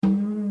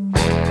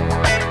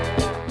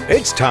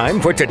It's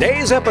time for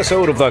today's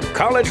episode of the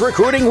College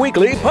Recruiting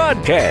Weekly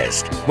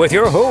podcast with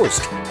your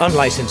host,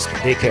 unlicensed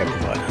daycare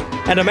provider,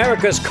 and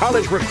America's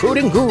college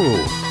recruiting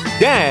guru,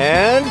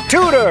 Dan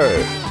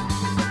Tudor.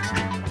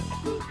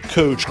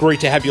 Coach, great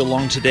to have you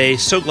along today.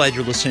 So glad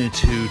you're listening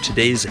to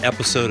today's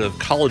episode of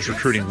College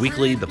Recruiting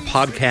Weekly, the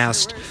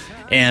podcast.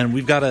 And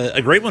we've got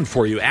a great one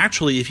for you.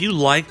 Actually, if you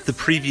liked the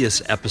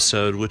previous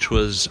episode, which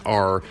was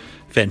our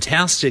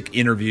fantastic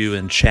interview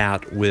and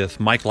chat with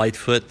Mike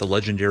Lightfoot, the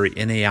legendary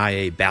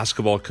NAIA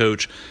basketball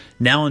coach,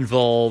 now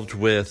involved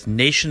with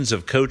nations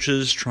of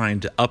coaches trying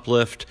to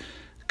uplift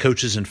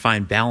coaches and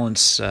find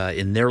balance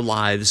in their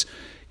lives,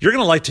 you're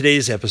going to like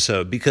today's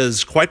episode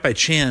because quite by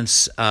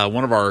chance,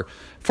 one of our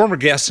former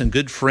guests and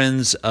good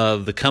friends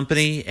of the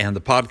company and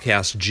the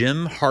podcast,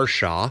 Jim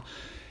Harshaw,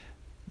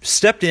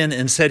 stepped in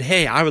and said,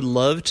 hey, I would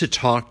love to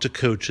talk to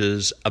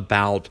coaches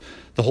about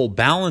the whole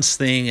balance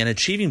thing and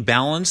achieving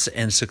balance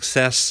and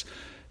success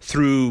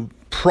through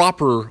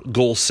proper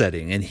goal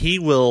setting. And he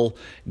will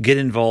get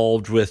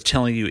involved with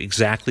telling you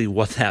exactly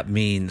what that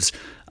means.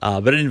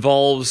 But it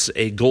involves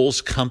a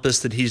goals compass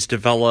that he's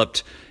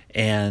developed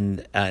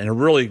and a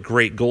really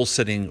great goal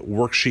setting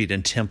worksheet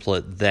and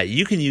template that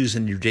you can use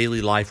in your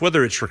daily life,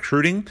 whether it's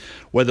recruiting,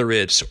 whether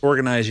it's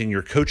organizing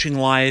your coaching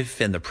life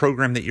and the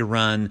program that you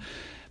run.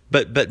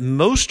 But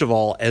most of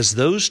all, as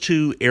those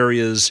two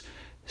areas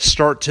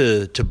start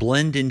to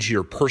blend into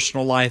your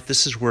personal life,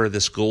 this is where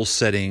this goal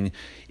setting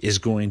is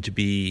going to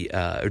be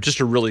just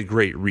a really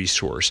great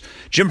resource.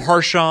 Jim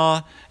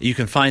Harshaw, you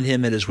can find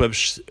him at his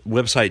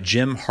website,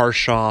 Jim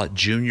Harshaw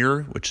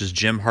Jr., which is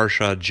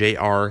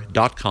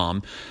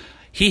jimharshawjr.com.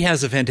 He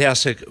has a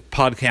fantastic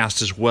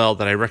podcast as well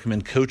that I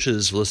recommend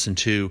coaches listen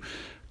to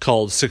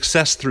called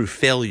Success Through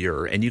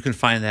Failure, and you can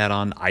find that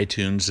on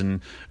iTunes and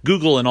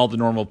Google and all the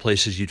normal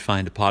places you'd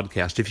find a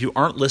podcast. If you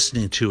aren't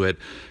listening to it,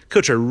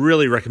 Coach, I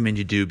really recommend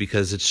you do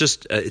because it's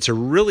just it's a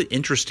really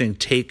interesting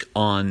take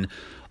on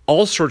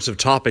all sorts of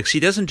topics. He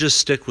doesn't just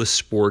stick with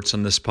sports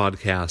on this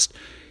podcast.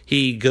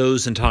 He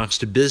goes and talks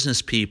to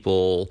business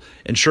people,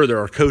 and sure, there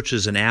are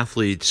coaches and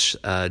athletes.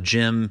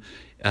 Jim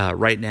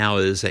right now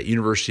is at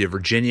University of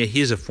Virginia.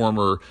 He is a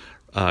former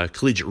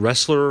collegiate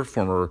wrestler,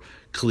 former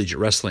collegiate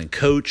wrestling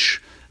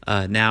coach,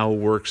 now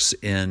works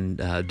in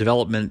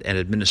development and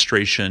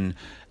administration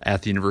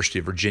at the University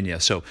of Virginia.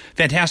 So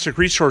fantastic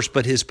resource,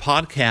 but his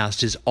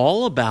podcast is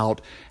all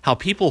about how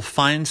people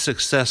find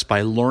success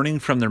by learning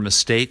from their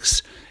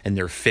mistakes and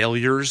their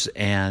failures.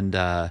 And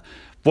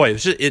boy,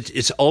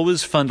 it's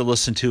always fun to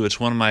listen to. It's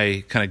one of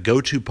my kind of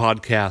go-to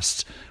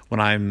podcasts when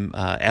I'm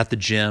at the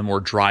gym or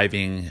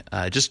driving.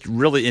 Just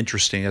really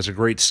interesting, has a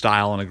great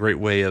style and a great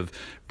way of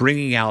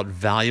bringing out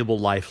valuable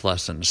life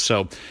lessons.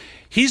 So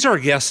he's our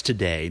guest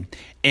today,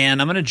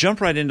 and I'm going to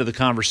jump right into the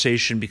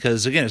conversation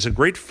because, again, it's a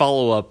great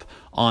follow-up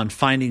on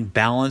finding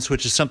balance,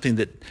 which is something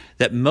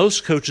that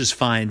most coaches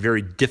find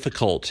very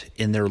difficult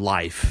in their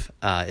life.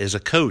 As a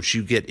coach,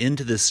 you get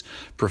into this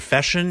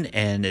profession,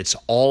 and it's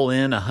all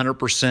in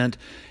 100%,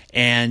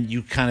 and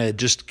you kind of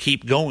just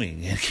keep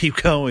going,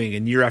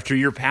 and year after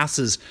year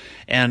passes,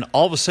 and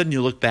all of a sudden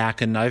you look back,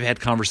 and I've had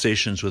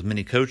conversations with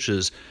many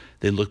coaches,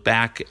 they look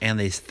back and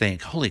they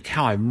think, holy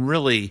cow, I'm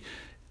really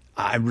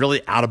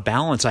out of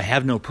balance. I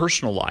have no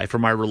personal life, or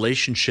my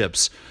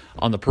relationships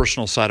on the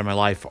personal side of my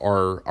life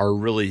are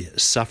really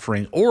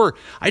suffering, or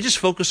I just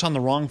focus on the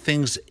wrong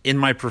things in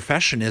my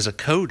profession as a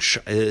coach.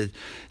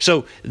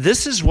 So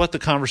this is what the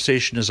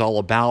conversation is all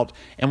about,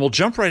 and we'll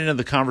jump right into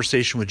the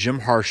conversation with Jim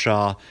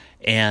Harshaw.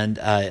 And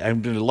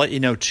I'm going to let you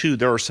know, too,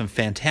 there are some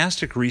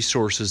fantastic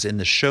resources in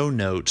the show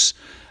notes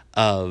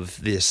of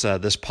this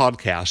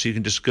podcast. You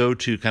can just go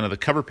to kind of the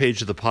cover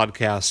page of the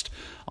podcast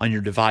on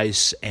your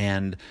device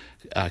and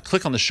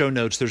click on the show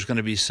notes. There's going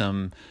to be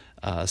some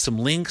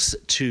links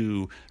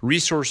to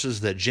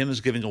resources that Jim is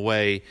giving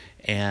away,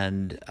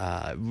 and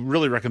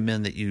really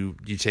recommend that you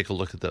take a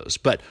look at those.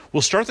 But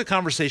we'll start the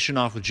conversation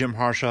off with Jim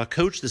Harshaw.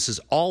 Coach, this is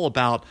all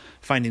about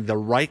finding the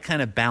right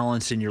kind of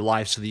balance in your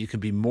life so that you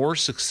can be more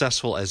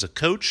successful as a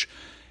coach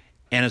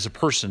and as a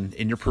person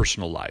in your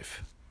personal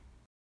life.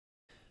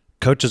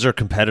 Coaches are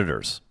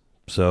competitors.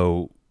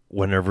 So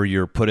whenever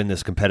you're put in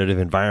this competitive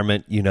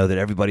environment, you know that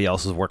everybody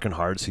else is working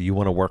hard, so you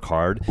want to work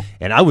hard.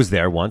 And I was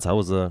there once. I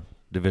was a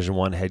Division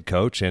I head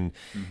coach, and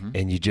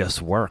you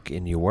just work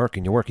and you work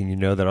and you work, and you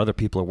know that other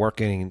people are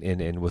working.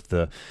 And with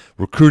the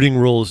recruiting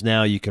rules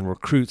now, you can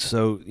recruit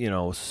so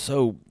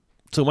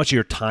much of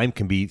your time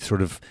can be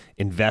sort of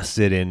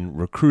invested in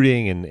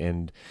recruiting,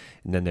 and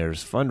then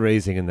there's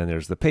fundraising, and then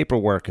there's the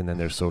paperwork, and then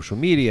there's social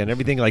media and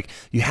everything. Like,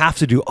 you have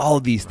to do all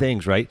of these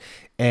things, right?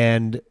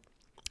 And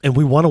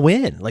we want to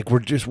win. Like,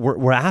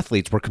 we're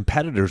athletes, we're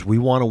competitors, we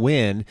want to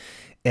win.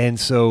 And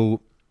so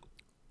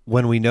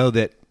when we know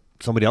that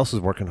somebody else is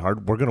working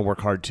hard, we're going to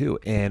work hard too.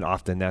 And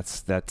often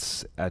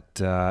that's at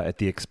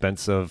the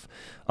expense of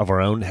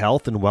our own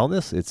health and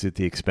wellness. It's at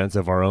the expense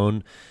of our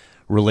own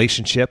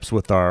relationships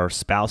with our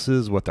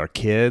spouses, with our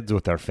kids,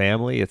 with our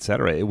family,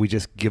 etc. We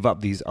just give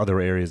up these other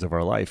areas of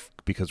our life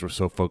because we're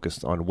so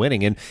focused on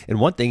winning. And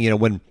one thing,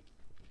 when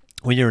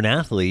when you're an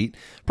athlete,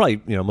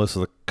 probably, most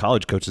of the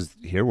college coaches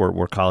here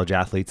were college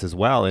athletes as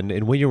well.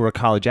 And when you were a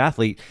college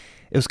athlete,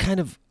 it was kind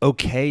of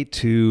okay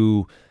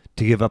to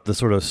give up the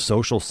sort of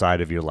social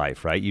side of your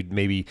life, right? You'd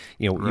maybe,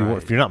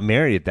 if you're not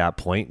married at that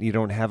point, you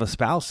don't have a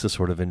spouse to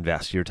sort of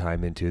invest your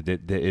time into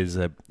that is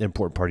an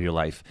important part of your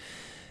life.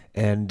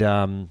 And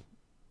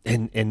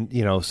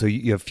so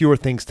you have fewer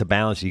things to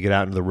balance. You get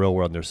out into the real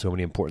world, and there's so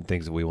many important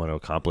things that we want to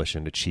accomplish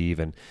and achieve,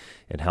 and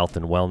health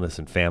and wellness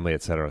and family,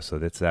 et cetera. So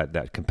that's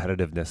that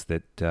competitiveness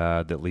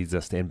that leads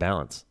us to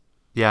imbalance.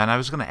 Yeah, and I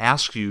was going to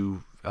ask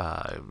you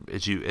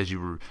as you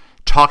were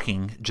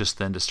talking just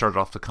then to start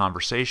off the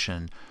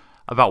conversation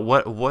about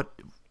what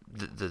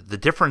the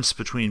difference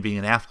between being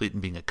an athlete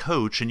and being a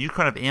coach, and you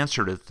kind of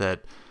answered it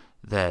that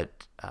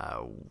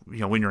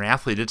when you're an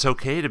athlete, it's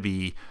okay to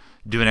be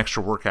doing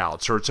extra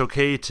workouts, or it's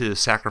okay to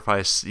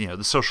sacrifice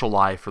the social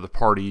life or the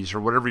parties or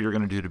whatever you're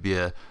going to do to be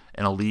an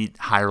elite,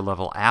 higher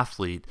level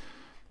athlete.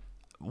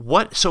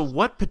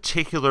 What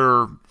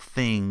particular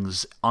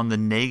things on the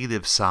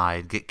negative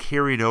side get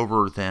carried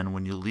over then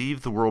when you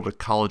leave the world of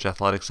college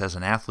athletics as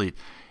an athlete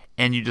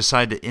and you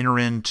decide to enter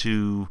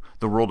into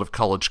the world of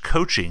college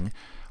coaching?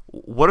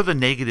 What are the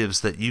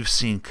negatives that you've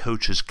seen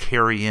coaches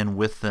carry in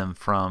with them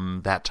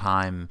from that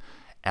time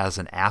as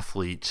an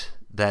athlete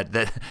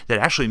that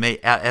actually may,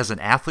 as an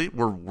athlete,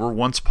 were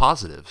once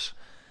positives?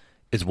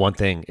 It's one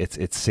thing.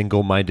 It's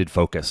single-minded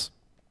focus.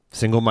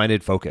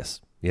 Single-minded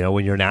focus.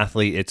 When you're an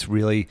athlete, it's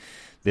really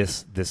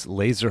this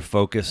laser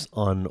focus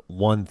on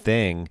one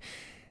thing,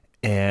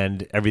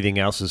 and everything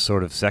else is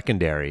sort of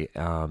secondary.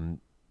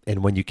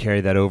 And when you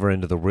carry that over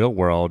into the real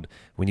world,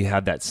 when you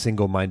have that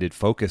single-minded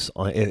focus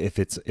on, if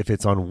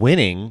it's on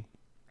winning,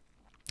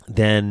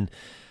 then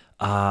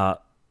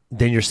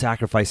you're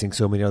sacrificing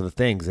so many other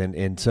things,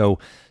 and so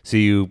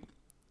you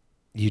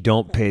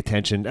don't pay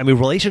attention. I mean,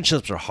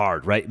 relationships are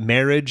hard, right?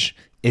 Marriage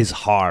is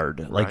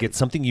hard. Like, it's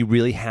something you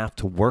really have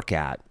to work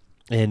at.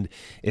 And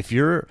if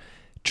you're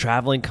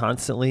traveling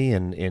constantly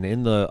and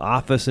in the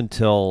office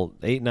until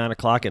 8, 9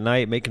 o'clock at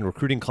night, making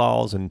recruiting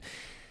calls, and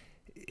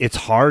it's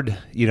hard,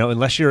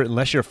 unless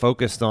you're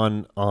focused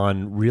on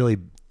really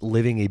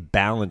living a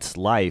balanced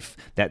life,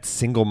 that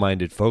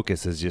single-minded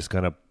focus is just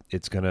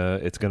it's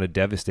gonna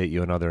devastate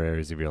you in other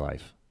areas of your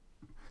life.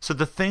 So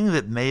the thing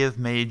that may have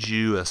made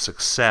you a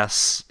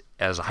success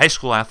as a high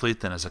school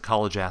athlete, then as a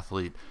college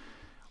athlete,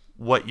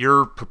 what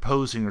you're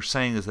proposing or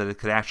saying is that it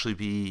could actually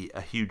be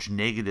a huge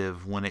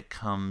negative when it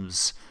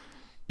comes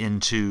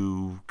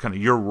into kind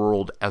of your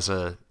world as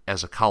a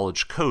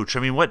college coach. I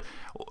mean,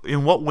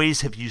 in what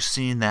ways have you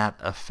seen that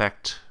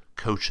affect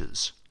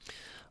coaches?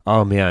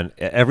 Oh man,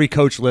 every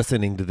coach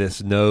listening to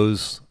this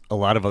knows a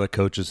lot of other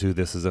coaches who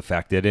this has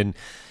affected. And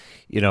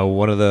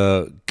one of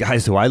the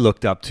guys who I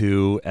looked up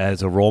to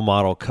as a role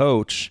model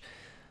coach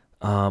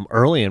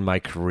early in my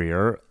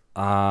career,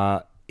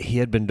 he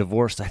had been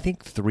divorced, I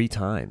think, 3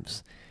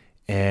 times.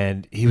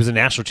 And he was a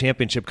national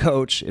championship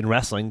coach in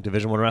wrestling,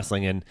 Division I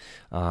wrestling. And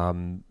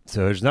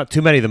so there's not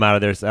too many of them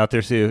out there. So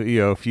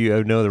if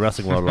you know the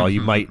wrestling world at all,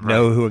 you might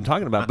know who I'm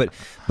talking about.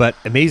 But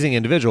amazing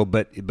individual,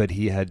 but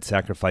he had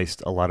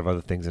sacrificed a lot of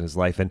other things in his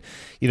life. And,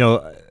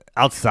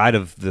 outside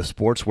of the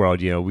sports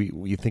world,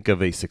 we think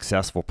of a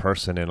successful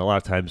person, and a lot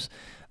of times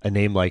a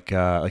name like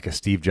a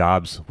Steve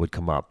Jobs would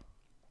come up.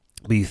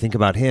 But you think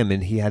about him,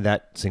 and he had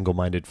that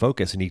single-minded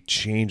focus, and he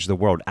changed the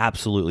world,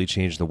 absolutely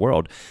changed the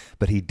world.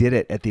 But he did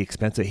it at the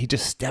expense of, he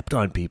just stepped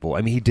on people.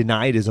 I mean, he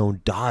denied his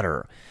own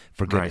daughter,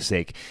 for goodness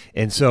sake.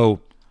 And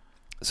so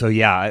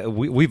yeah,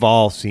 we've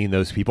all seen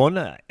those people.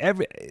 And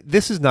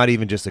this is not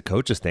even just a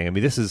coach's thing. I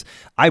mean,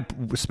 I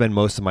spend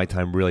most of my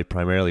time really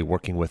primarily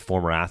working with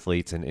former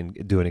athletes and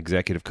doing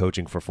executive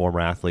coaching for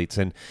former athletes.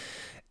 And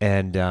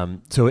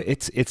so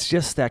it's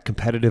just that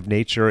competitive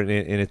nature, and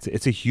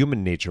it's a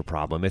human nature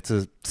problem. It's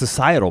a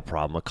societal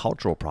problem, a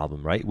cultural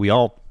problem, right? We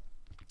all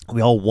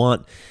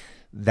want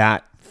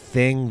that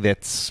thing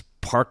that's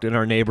parked in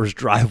our neighbor's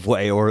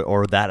driveway,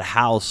 or that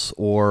house,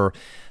 or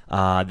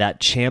that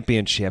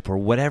championship, or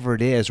whatever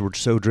it is. We're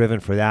so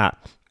driven for that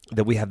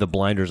we have the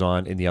blinders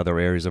on in the other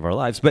areas of our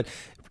lives. But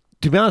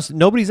to be honest,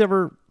 nobody's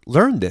ever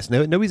learned this.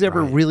 Nobody's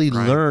ever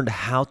learned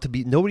how to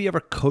be. Nobody ever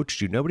coached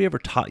you. Nobody ever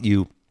taught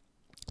you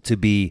to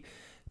be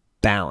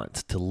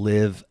balanced, to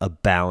live a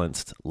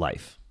balanced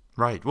life.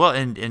 Right. Well,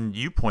 and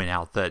you point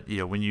out that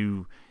when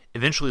you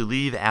eventually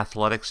leave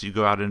athletics, you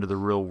go out into the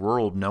real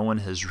world. No one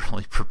has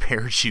really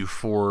prepared you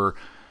for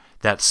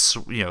that,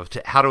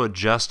 to how to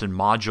adjust and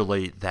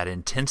modulate that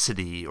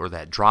intensity or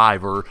that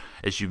drive, or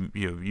as you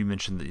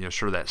mentioned,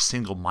 sort of that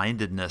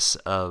single-mindedness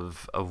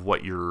of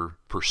what you're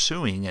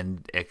pursuing,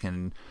 and it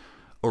can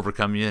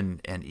overcome you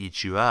and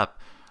eat you up.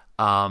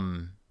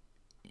 And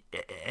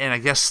I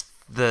guess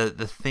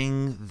the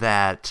thing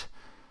that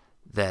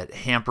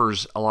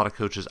hampers a lot of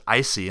coaches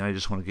I see, and I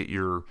just want to get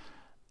your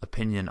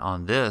opinion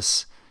on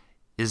this,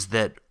 is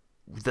that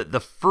the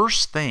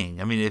first thing,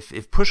 I mean,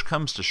 if push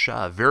comes to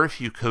shove, very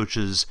few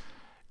coaches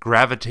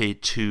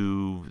gravitate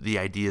to the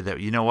idea that,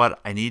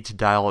 I need to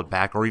dial it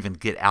back or even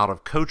get out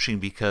of coaching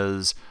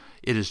because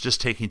it is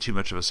just taking too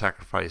much of a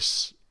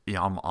sacrifice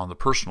on the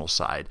personal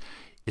side,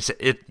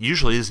 it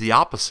usually is the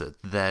opposite,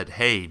 that,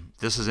 hey,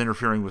 this is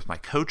interfering with my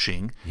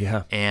coaching,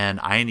 and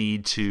I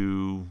need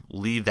to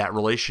leave that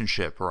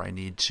relationship, or I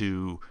need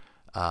to,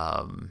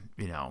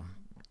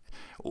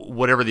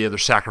 whatever the other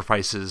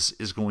sacrifice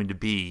is going to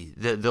be.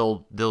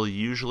 They'll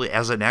usually,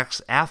 as an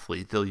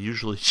ex-athlete, they'll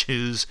usually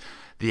choose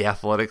the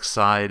athletic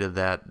side of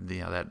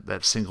that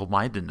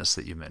single-mindedness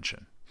that you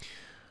mentioned.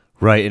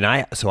 Right, and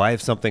I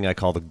have something I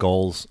call the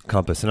goals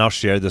compass, and I'll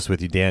share this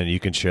with you, Dan, and you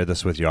can share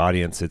this with your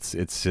audience. It's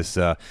just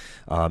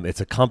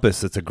it's a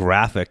compass. It's a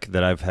graphic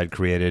that I've had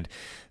created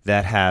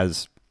that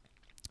has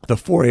the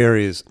 4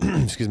 areas,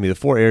 the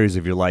 4 areas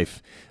of your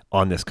life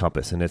on this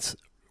compass, and it's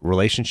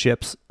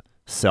relationships,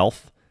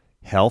 self,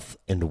 health,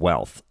 and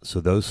wealth.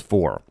 So those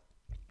 4.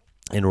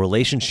 And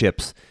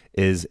relationships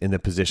is in the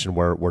position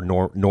where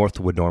north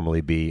would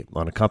normally be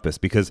on a compass,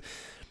 because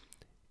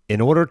in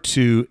order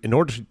to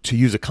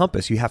use a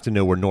compass, you have to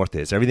know where north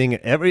is.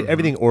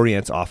 Everything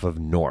orients off of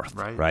north,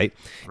 right?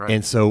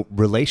 And so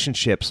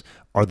relationships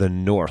are the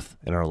north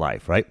in our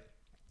life, right?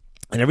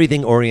 And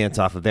everything orients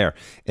off of there.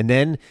 And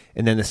then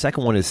the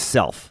second one is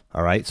self,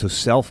 all right? So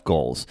self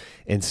goals.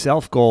 And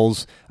self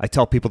goals, I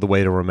tell people the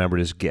way to remember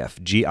it is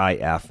GIF,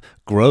 G-I-F,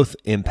 growth,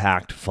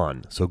 impact,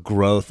 fun. So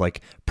growth,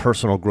 like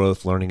personal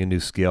growth, learning a new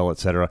skill,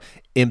 etc.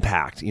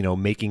 Impact,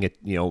 making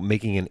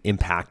an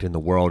impact in the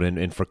world.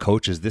 And for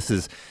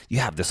coaches, you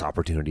have this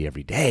opportunity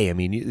every day. I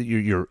mean,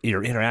 you're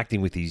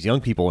interacting with these young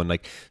people, and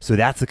so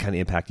that's the kind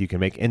of impact you can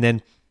make. And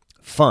then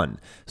fun.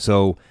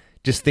 So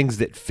just things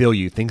that fill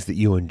you, things that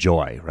you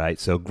enjoy, right?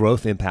 So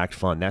growth, impact,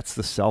 fun. That's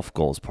the self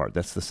goals part.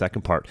 That's the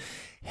second part.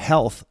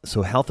 Health.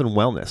 So health and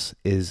wellness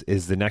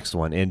is the next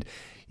one. And,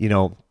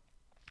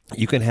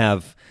 you can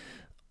have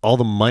all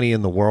the money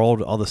in the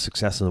world, all the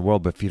success in the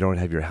world, but if you don't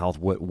have your health,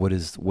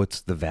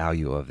 what's the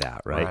value of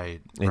that, right?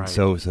 And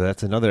so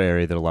that's another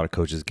area that a lot of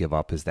coaches give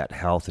up, is that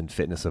health and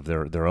fitness of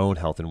their own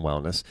health and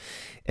wellness.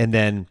 And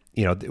then,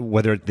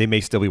 whether they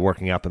may still be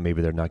working out, but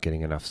maybe they're not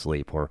getting enough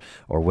sleep, or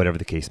whatever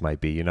the case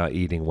might be. You're not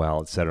eating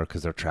well, et cetera,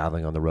 because they're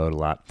traveling on the road a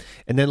lot.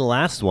 And then the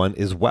last one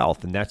is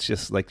wealth, and that's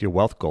just like your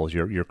wealth goals,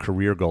 your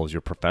career goals,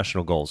 your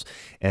professional goals,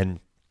 and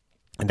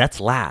that's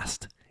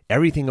last.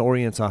 Everything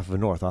orients off of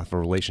north, off of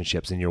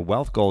relationships, and your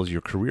wealth goals,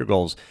 your career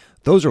goals,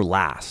 those are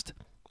last,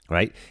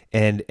 right?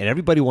 And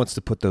everybody wants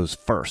to put those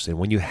first. And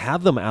when you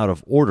have them out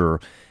of order,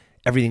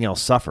 everything else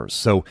suffers.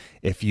 So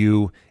if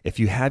you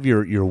have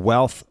your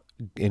wealth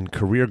and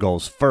career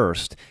goals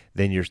first,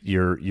 then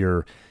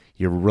your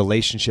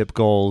relationship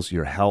goals,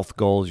 your health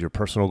goals, your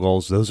personal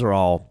goals, those are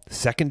all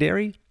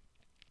secondary.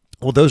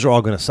 Well, those are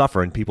all going to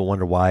suffer, and people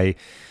wonder why,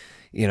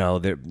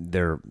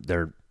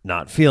 they're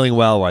not feeling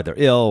well, why they're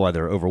ill, why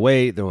they're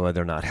overweight, why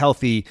they're not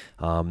healthy,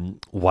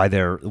 why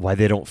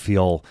they don't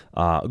feel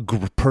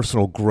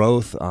personal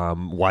growth,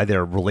 why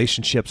their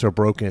relationships are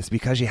broken. It's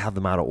because you have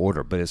them out of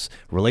order. But it's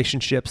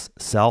relationships,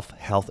 self,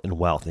 health, and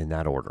wealth in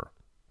that order.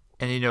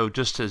 And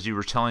just as you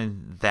were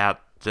telling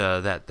that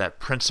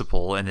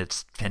principle, and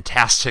it's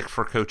fantastic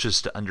for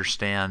coaches to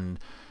understand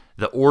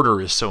the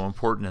order is so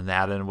important in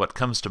that. And what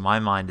comes to my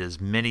mind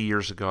is, many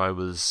years ago I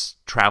was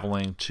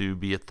traveling to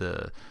be at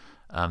the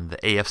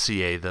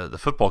AFCA, the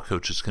football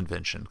coaches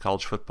convention,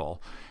 college football,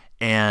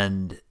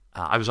 and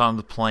I was on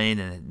the plane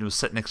and was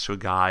sitting next to a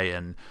guy,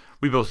 and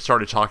we both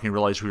started talking and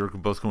realized we were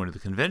both going to the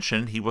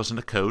convention. He wasn't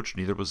a coach,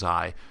 neither was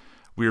I.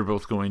 We were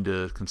both going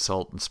to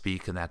consult and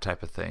speak and that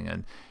type of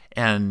thing.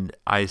 And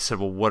I said,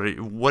 well, what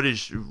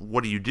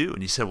do you do?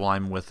 And he said, well,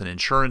 I'm with a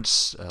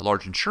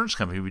large insurance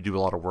company. We do a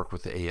lot of work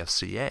with the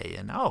AFCA.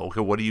 And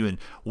okay, what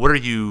are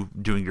you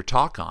doing your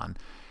talk on?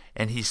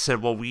 And he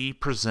said, well, we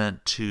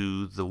present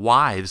to the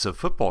wives of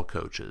football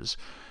coaches,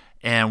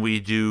 and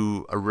we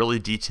do a really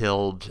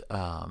detailed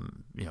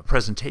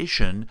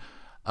presentation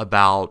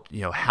about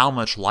how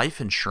much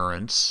life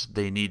insurance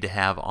they need to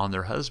have on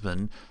their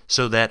husband,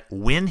 so that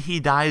when he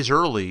dies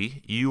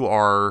early, you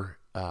are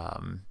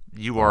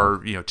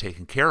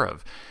taken care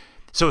of.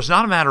 So it's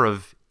not a matter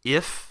of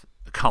if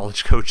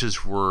college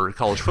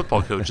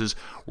football coaches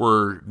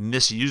were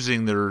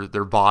misusing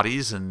their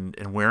bodies and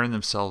wearing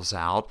themselves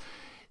out.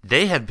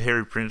 They had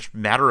very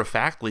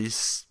matter-of-factly,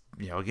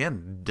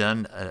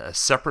 done a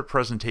separate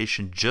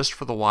presentation just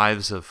for the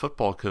wives of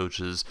football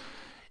coaches,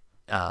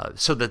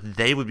 so that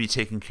they would be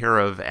taken care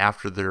of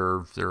after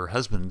their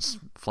husbands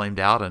flamed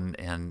out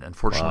and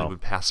unfortunately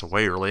would pass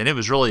away early. And it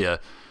was really a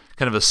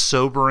kind of a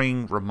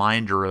sobering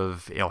reminder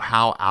of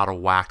how out of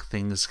whack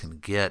things can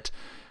get.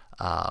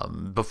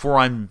 Before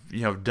I'm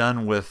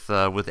done with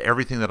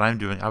everything that I'm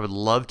doing, I would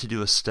love to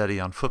do a study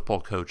on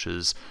football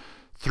coaches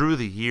through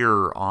the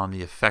year on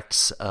the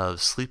effects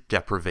of sleep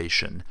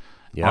deprivation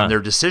on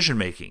their decision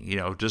making.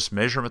 Just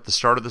measure them at the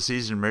start of the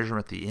season, measure them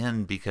at the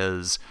end,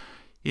 because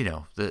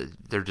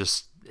they're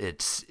just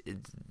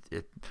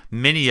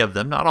many of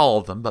them, not all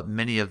of them, but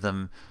many of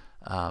them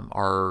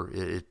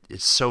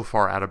it's so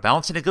far out of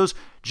balance. And it goes,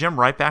 Jim,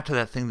 right back to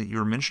that thing that you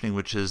were mentioning,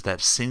 which is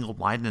that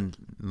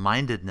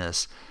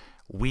single-mindedness.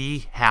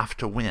 We have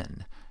to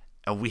win.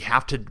 we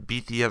have to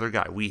beat the other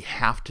guy. We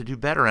have to do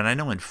better. And I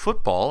know in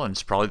football, and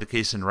it's probably the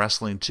case in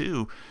wrestling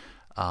too,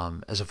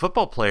 as a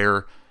football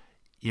player,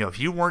 if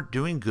you weren't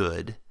doing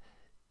good,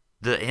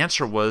 the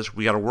answer was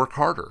we got to work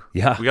harder.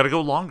 Yeah. We got to go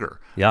longer.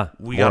 Yeah.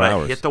 We got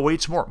to hit the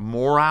weights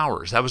more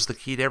hours. That was the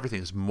key to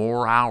everything, is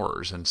more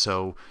hours. And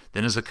so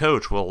then as a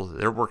coach, well,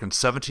 they're working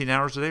 17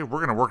 hours a day.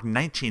 We're going to work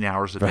 19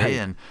 hours a day,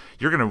 and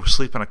you're going to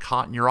sleep in a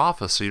cot in your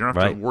office, so you don't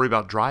have to worry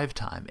about drive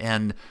time.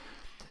 And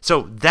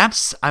so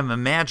I'm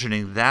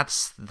imagining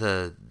that's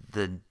the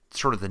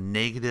sort of the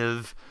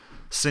negative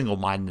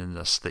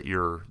single-mindedness that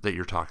you're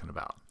talking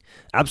about.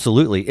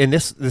 Absolutely. And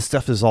this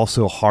stuff is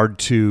also hard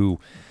to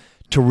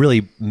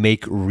really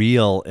make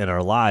real in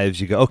our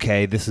lives. You go,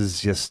 okay, this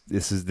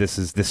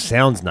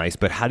sounds nice,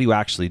 but how do you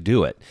actually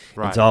do it?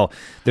 Right. It's all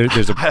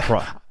there's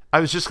a I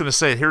was just going to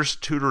say, here's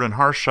Tudor and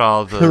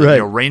Harshaw,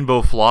 the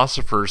rainbow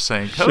philosophers,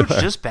 saying, "Coach,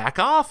 just back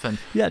off." And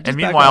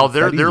meanwhile,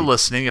 they're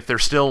listening. If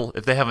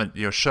they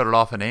haven't shut it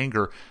off in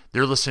anger,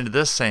 they're listening to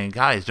this, saying,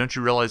 "Guys, don't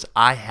you realize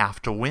I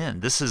have to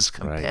win? This is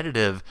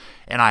competitive,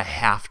 and I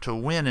have to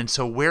win." And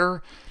so,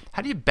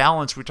 how do you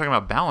balance? We're talking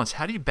about balance.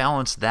 How do you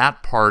balance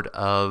that part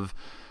of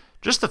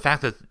just the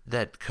fact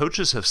that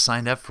coaches have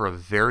signed up for a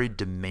very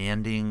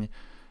demanding,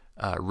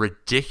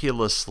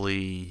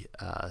 ridiculously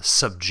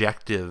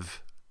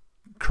subjective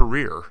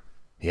career?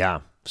 Yeah.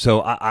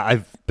 So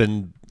I've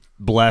been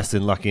blessed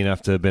and lucky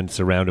enough to have been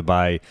surrounded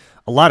by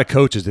a lot of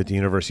coaches at the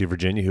University of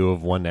Virginia who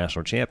have won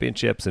national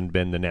championships and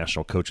been the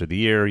national coach of the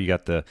year. You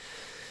got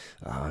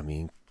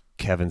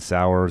Kevin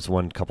Sowers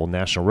won a couple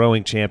national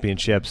rowing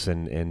championships,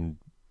 and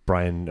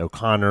Brian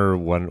O'Connor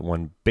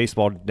won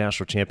baseball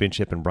national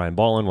championship, and Brian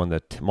Ballin won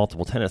the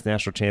multiple tennis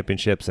national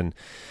championships, and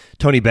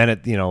Tony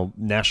Bennett,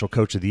 national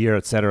coach of the year,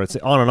 et cetera. It's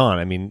on and on.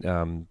 I mean,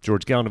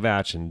 George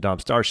Galnavach and Dom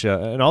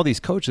Starsha and all these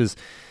coaches.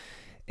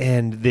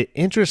 And the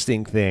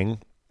interesting thing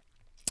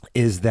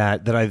is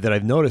that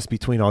I've noticed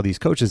between all these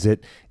coaches,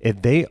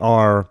 they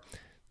are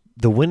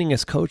the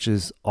winningest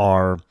coaches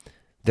are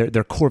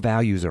their core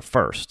values are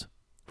first.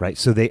 Right,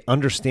 so they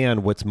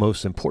understand what's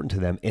most important to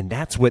them, and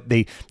that's what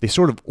they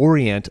sort of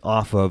orient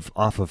off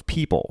of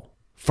people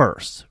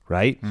first,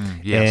 right?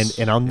 Yes.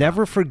 And I'll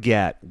never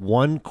forget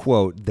one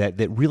quote that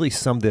really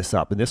summed this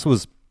up. And this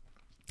was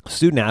a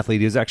student athlete.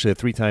 He was actually a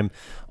 3-time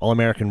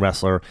All-American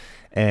wrestler,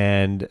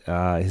 and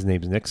his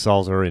name is Nick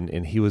Salzer,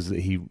 and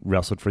he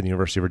wrestled for the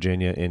University of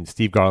Virginia. And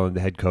Steve Garland, the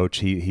head coach,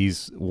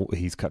 he's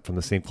cut from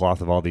the same cloth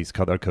of all these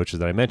other coaches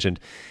that I mentioned.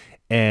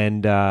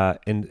 And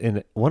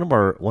one of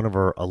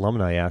our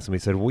alumni asked him, he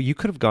said, well, you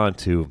could have gone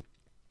to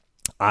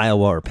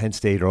Iowa or Penn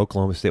State or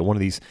Oklahoma State, one of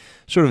these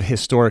sort of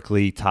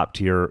historically top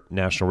tier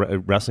national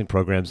wrestling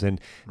programs. And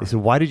they said,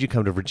 why did you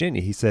come to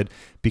Virginia? He said,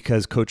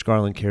 because Coach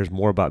Garland cares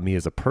more about me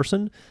as a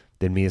person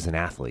than me as an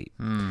athlete.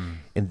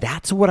 And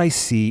that's what I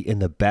see in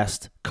the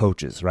best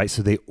coaches, right?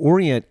 So they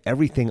orient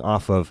everything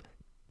off of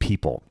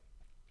people.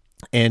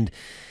 And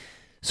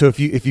so if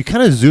you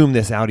kind of zoom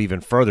this out even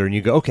further and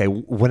you go, okay,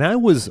 when I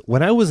was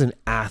an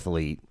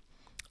athlete,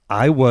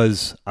 I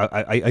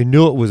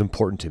knew it was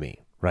important to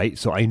me, right?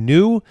 So I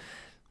knew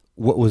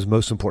what was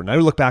most important. I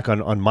look back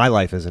on my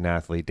life as an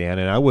athlete, Dan,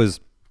 and I was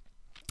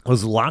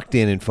locked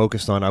in and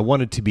focused on I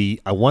wanted to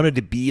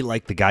be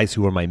like the guys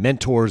who were my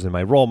mentors and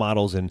my role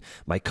models and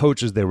my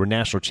coaches. They were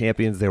national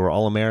champions, they were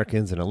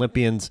All-Americans and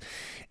Olympians,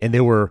 and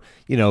they were,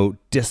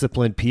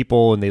 disciplined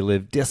people, and they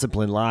lived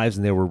disciplined lives,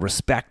 and they were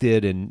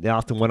respected, and they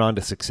often went on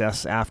to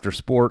success after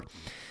sport.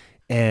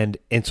 And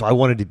so I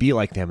wanted to be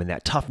like them, and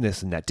that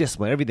toughness and that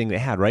discipline, everything they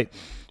had, right?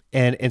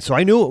 And so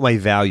I knew what my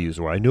values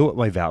were. I knew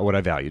what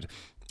I valued.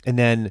 And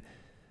then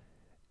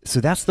so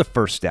that's the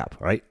first step,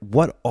 right?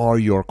 What are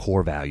your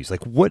core values?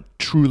 Like, what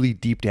truly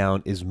deep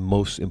down is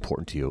most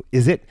important to you?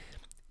 Is it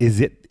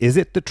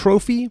the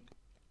trophy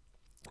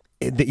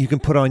that you can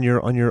put on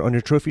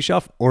your trophy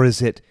shelf, or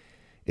is it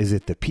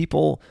the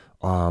people?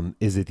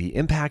 Is it the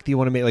impact you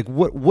want to make? Like,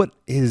 what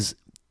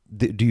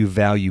do you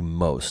value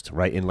most,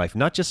 right, in life?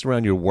 Not just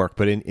around your work,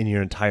 but in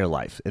your entire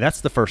life. And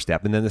that's the first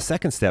step. And then the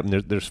second step, and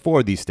there's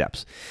 4 of these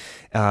steps.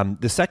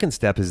 The second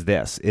step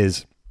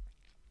is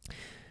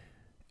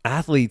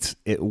athletes,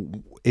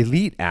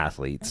 elite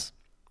athletes,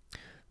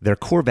 their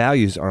core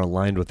values are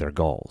aligned with their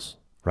goals,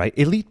 right?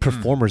 Elite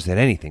performers at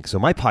anything. So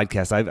my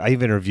podcast,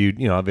 I've interviewed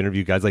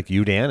guys like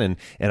you, Dan,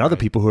 and other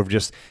people who are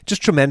just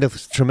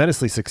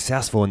tremendously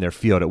successful in their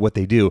field at what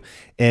they do.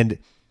 And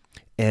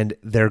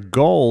their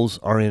goals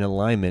are in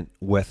alignment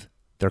with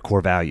their core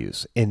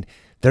values. And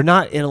they're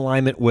not in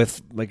alignment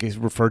with, like I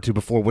referred to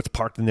before, what's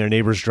parked in their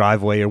neighbor's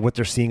driveway or what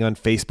they're seeing on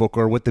Facebook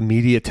or what the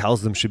media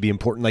tells them should be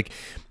important. Like,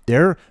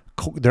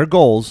 their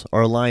goals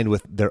are aligned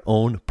with their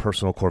own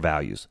personal core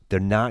values.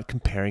 They're not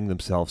comparing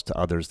themselves to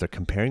others. They're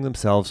comparing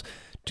themselves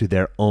to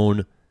their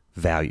own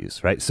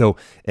values, right? So,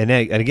 and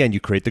again, you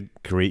create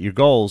your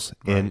goals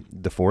in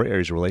the 4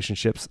 areas: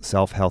 relationships,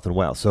 self, health, and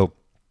wealth. So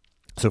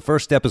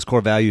first step is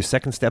core values.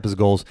 Second step is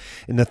goals.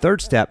 And the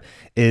third step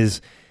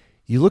is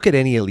you look at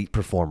any elite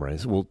performer.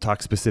 We'll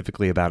talk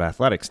specifically about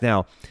athletics.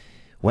 Now,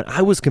 when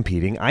I was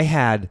competing, I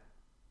had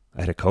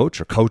a coach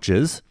or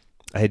coaches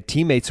I had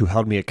teammates who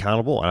held me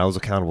accountable, and I was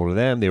accountable to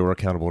them. They were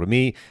accountable to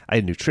me. I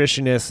had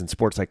nutritionists and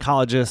sports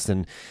psychologists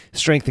and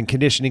strength and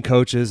conditioning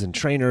coaches and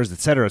trainers, et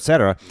cetera, et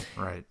cetera.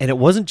 Right. And it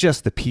wasn't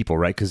just the people,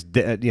 right? Because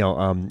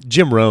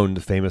Jim Rohn,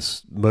 the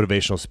famous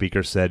motivational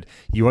speaker, said,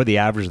 "You are the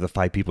average of the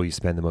 5 people you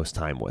spend the most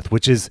time with,"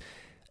 which is,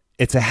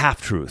 it's a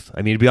half truth.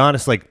 I mean, to be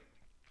honest, like,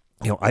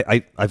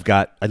 I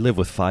live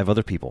with 5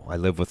 other people. I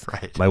live with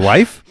my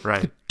wife,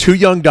 Right. 2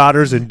 young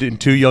daughters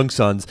and 2 young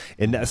sons,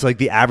 and that's like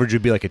the average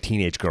would be like a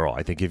teenage girl,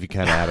 I think, if you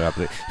kind of add it up.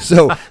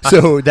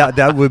 So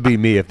that would be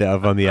me if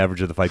I'm the average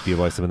of the 5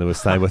 people I spend the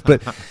most time with.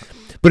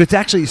 But it's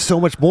actually so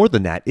much more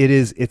than that.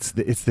 It's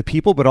the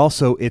people, but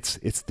also it's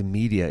the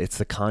media, it's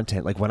the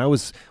content. Like when I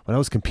was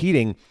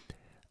competing,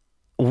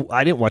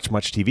 I didn't watch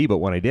much TV, but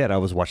when I did, I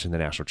was watching the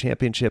national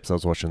championships. I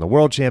was watching the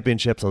world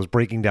championships. I was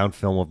breaking down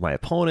film of my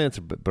opponents,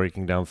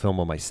 breaking down film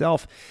of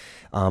myself.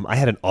 I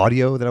had an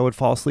audio that I would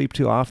fall asleep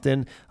to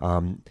often,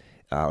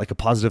 like a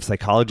positive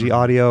psychology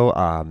audio.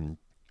 I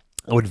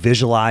would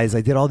visualize.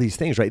 I did all these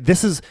things, right?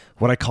 This is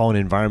what I call an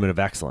environment of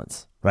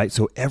excellence, right?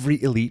 So every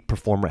elite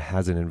performer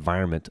has an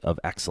environment of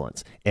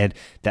excellence. And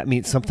that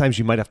means sometimes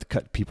you might have to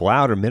cut people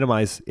out or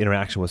minimize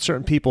interaction with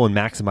certain people and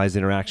maximize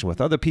interaction with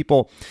other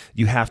people.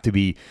 You have to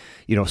be,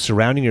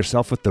 surrounding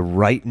yourself with the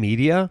right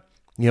media.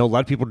 A lot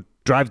of people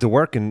drive to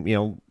work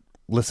and,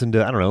 listen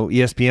to, I don't know,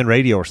 ESPN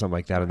radio or something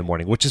like that in the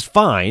morning, which is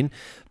fine.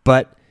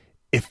 But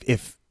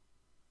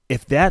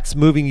if that's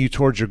moving you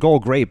towards your goal,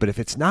 great. But if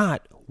it's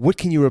not, what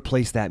can you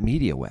replace that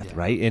media with,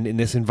 right? And in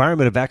this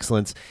environment of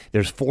excellence,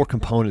 there's 4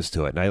 components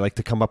to it. And I like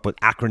to come up with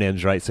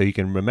acronyms, right? So you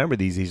can remember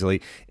these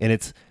easily. And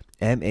it's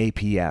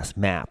MAPS,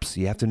 maps.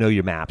 You have to know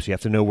your maps. You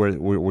have to know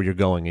where you're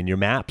going. And your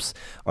maps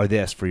are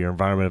this for your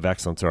environment of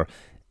excellence. Or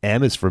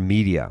M is for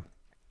media.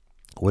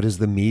 What is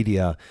the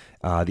media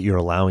that you're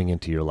allowing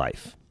into your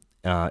life?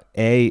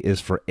 A is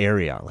for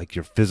area, like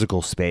your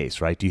physical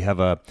space, right? Do you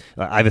have I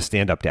have a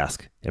stand-up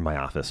desk in my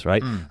office,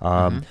 right?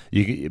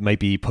 You might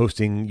be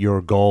posting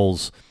your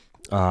goals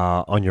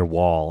on your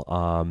wall.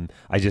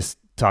 I just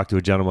talked to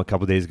a gentleman a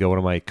couple of days ago, one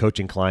of my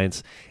coaching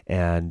clients,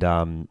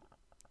 and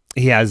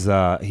he has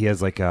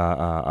like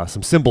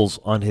some symbols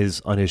on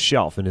his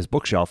shelf, in his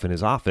bookshelf in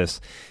his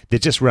office,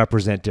 that just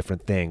represent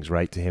different things,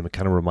 right? To him, it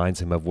kind of reminds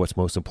him of what's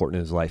most important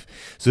in his life.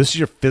 So this is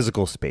your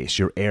physical space,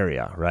 your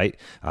area, right?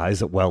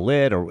 Is it well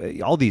lit,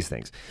 or all these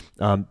things?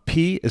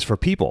 P is for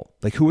people.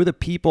 Like, who are the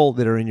people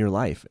that are in your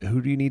life?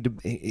 Who do you need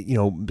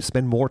to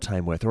spend more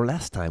time with or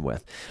less time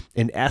with?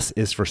 And S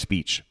is for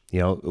speech.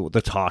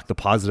 The talk, the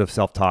positive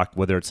self-talk,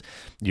 whether it's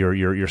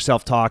your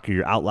self-talk or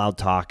your out loud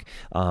talk.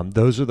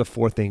 Those are the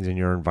 4 things in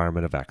your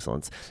environment of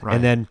excellence.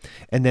 Right.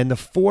 And then the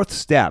 4th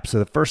step. So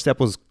the first step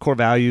was core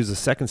values. The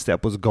second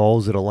step was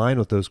goals that align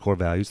with those core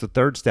values. The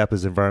third step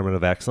is environment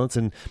of excellence.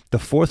 And the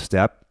 4th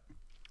step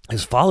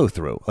is follow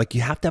through. Like,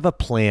 you have to have a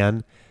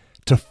plan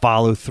to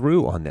follow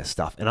through on this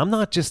stuff. And I'm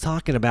not just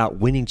talking about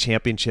winning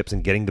championships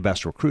and getting the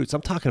best recruits.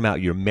 I'm talking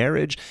about your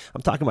marriage.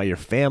 I'm talking about your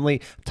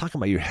family. I'm talking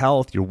about your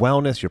health, your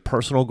wellness, your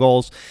personal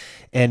goals.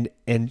 And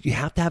you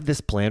have to have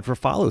this plan for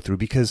follow through,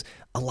 because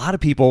a lot of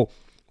people,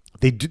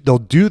 they'll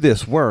do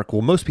this work.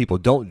 Well, most people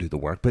don't do the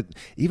work, but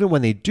even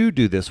when they do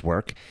this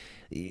work,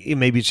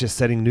 maybe it's just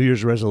setting New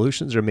Year's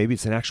resolutions, or maybe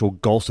it's an actual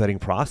goal setting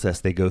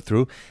process they go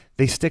through.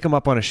 They stick them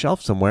up on a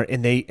shelf somewhere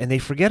and they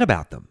forget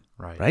about them.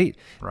 Right.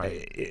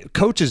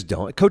 Coaches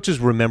don't. Coaches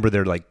remember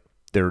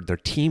their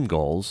team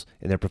goals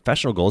and their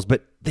professional goals,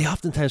 but they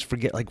oftentimes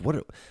forget, like,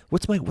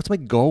 what's my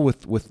goal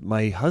with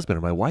my husband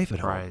or my wife at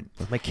home,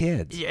 with my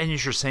kids. Yeah, and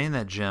as you're saying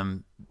that,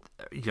 Jim,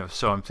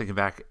 so I'm thinking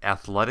back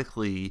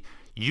athletically,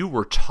 you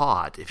were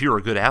taught, if you were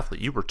a good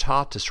athlete, you were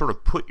taught to sort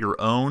of put your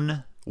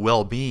own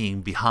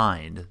well-being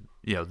behind,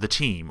 the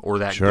team or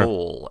that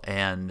goal.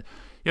 And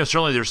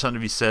certainly there's something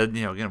to be said,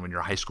 again, when you're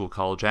a high school,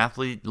 college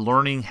athlete,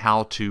 learning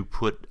how to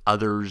put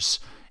others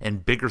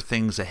and bigger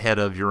things ahead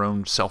of your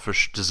own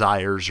selfish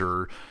desires,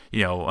 or,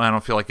 I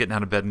don't feel like getting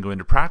out of bed and going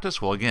to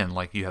practice. Well, again,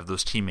 like, you have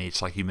those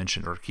teammates, like you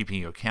mentioned, are keeping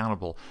you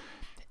accountable.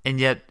 And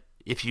yet,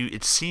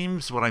 it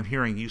seems what I'm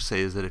hearing you say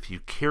is that if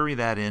you carry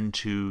that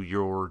into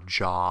your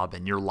job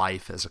and your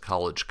life as a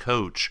college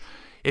coach,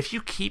 if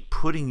you keep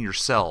putting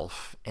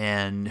yourself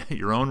and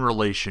your own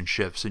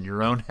relationships and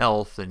your own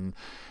health and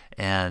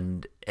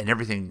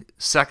everything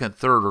second,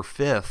 third, or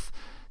fifth,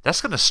 that's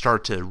going to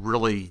start to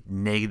really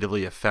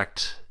negatively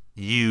affect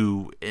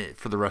you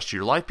for the rest of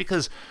your life.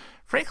 Because,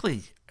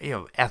 frankly,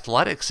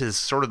 athletics is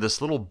sort of this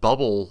little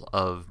bubble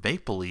of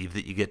make-believe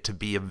that you get to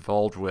be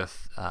involved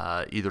with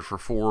either for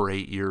 4 or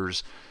 8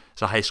 years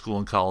as a high school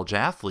and college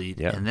athlete,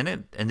 and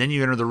then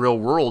you enter the real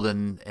world,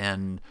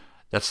 and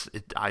that's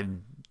it.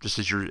 I'm just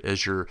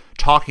as you're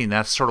talking,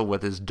 that's sort of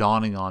what is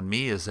dawning on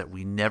me, is that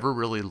we never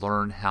really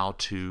learn how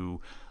to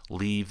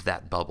leave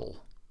that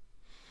bubble.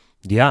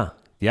 Yeah,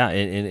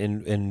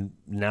 and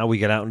now we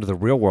get out into the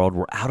real world.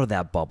 We're out of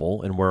that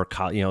bubble, and we're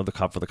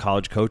for the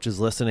college coaches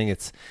listening,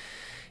 it's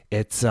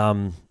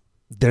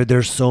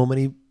there's so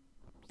many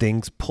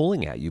things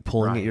pulling at you,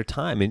 at your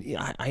time, and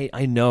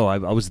I know I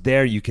was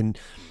there. You can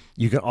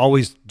You can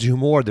always do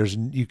more.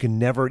 You could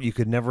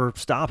never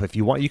stop. If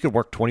you want, you could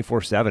work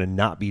 24/7 and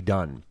not be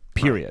done.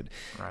 Period.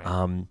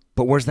 Right.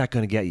 But where's that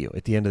going to get you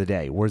at the end of the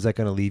day? Where's that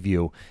going to leave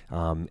you?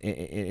 And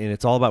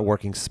it's all about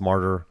working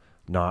smarter,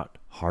 not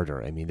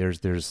harder. I mean,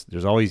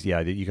 there's always,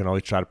 you can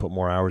always try to put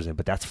more hours in,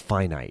 but that's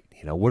finite.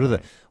 What are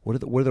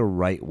the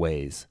right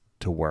ways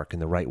to work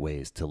and the right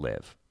ways to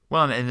live?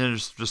 Well, and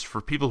there's just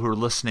for people who are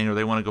listening or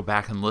they want to go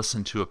back and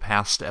listen to a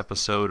past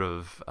episode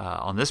of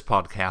on this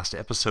podcast,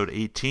 episode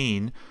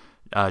 18,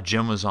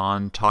 Jim was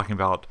on talking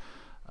about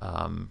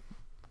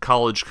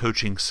college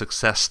coaching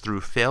success through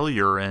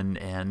failure,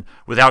 and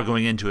without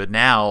going into it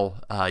now,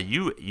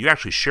 you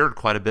actually shared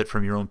quite a bit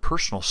from your own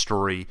personal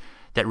story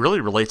that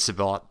really relates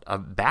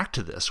back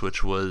to this,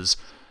 which was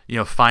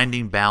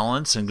finding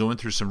balance and going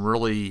through some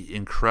really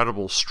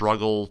incredible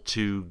struggle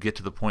to get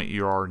to the point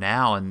you are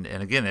now. And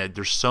again,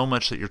 there's so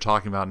much that you're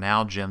talking about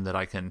now, Jim, that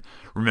I can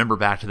remember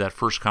back to that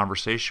first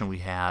conversation we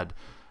had,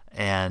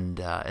 and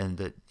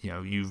that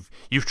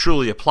you've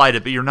truly applied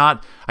it. But you're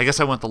not. I guess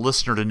I want the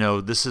listener to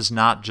know this is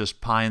not just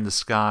pie in the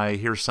sky.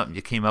 Here's something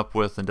you came up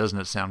with, and doesn't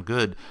it sound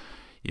good?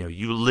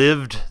 You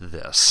lived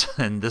this,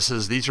 and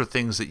these are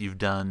things that you've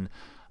done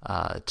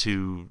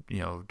to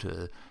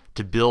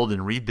build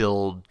and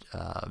rebuild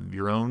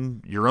your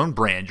own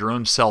brand, your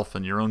own self,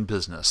 and your own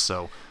business.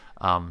 So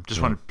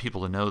just wanted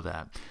people to know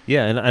that.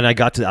 Yeah, and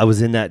I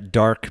was in that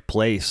dark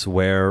place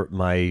where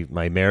my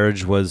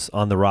marriage was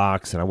on the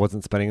rocks, and I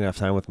wasn't spending enough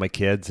time with my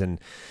kids, and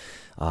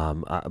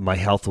my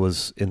health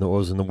was in the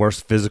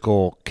worst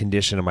physical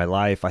condition of my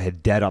life. I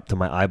had debt up to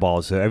my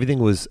eyeballs, so everything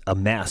was a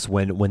mess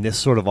when this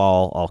sort of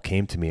all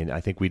came to me. And I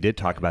think we did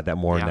talk about that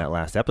more in that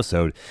last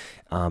episode.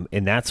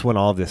 And that's when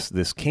all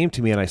this came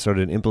to me, and I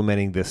started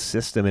implementing this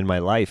system in my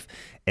life,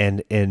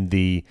 and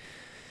the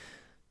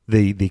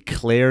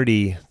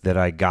clarity that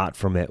I got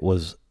from it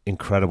was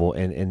incredible.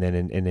 And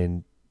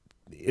then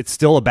it's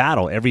still a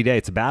battle every day.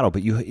 It's a battle,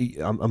 but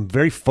I'm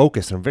very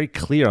focused and I'm very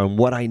clear on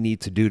what I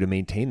need to do to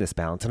maintain this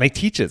balance. And I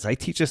teach this. I've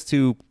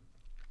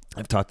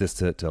taught this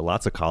to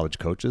lots of college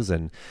coaches,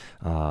 and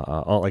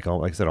like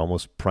I said,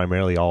 almost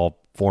primarily all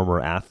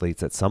former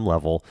athletes at some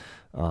level.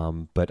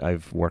 But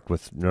I've worked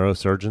with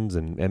neurosurgeons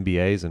and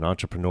MBAs and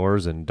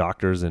entrepreneurs and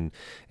doctors and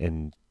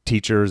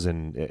teachers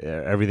and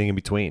everything in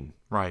between.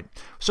 Right.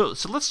 So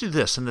let's do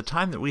this. In the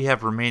time that we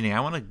have remaining, I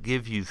want to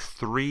give you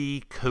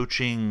 3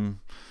 coaching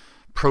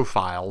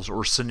profiles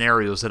or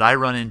scenarios that I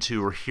run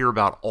into or hear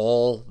about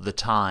all the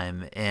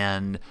time,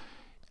 and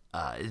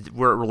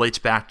where it relates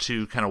back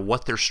to kind of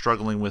what they're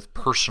struggling with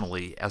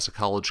personally as a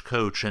college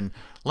coach. And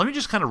let me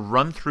just kind of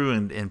run through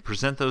and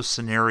present those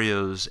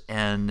scenarios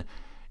and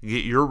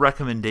get your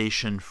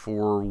recommendation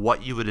for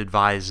what you would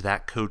advise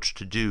that coach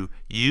to do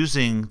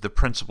using the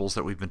principles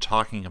that we've been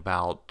talking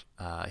about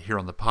here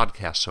on the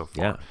podcast so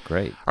far. Yeah,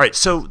 great. All right,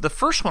 so the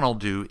first one I'll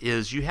do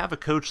is you have a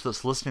coach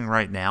that's listening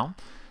right now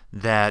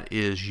that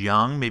is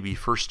young, maybe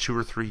first 2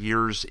 or 3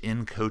 years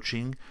in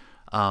coaching,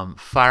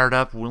 fired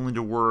up, willing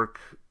to work,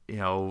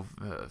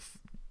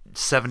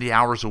 70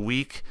 hours a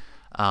week,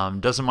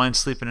 doesn't mind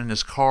sleeping in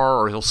his car,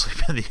 or he'll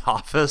sleep in the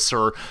office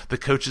or the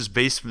coach's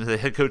basement, the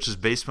head coach's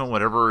basement,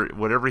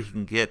 whatever he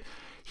can get.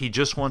 He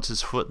just wants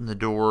his foot in the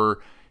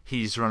door.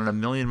 He's running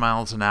 1,000,000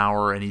 miles an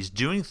hour, and he's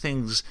doing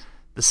things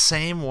the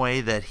same way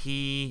that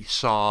he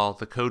saw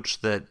the coach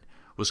that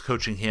was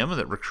coaching him,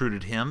 that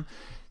recruited him.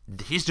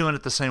 He's doing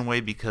it the same way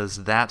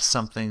because that's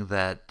something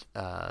that,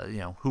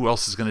 who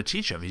else is going to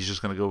teach him? He's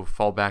just going to go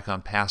fall back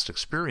on past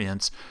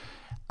experience.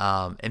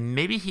 And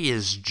maybe he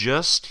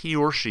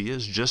or she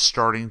is just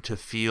starting to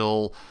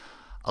feel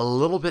a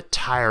little bit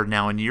tired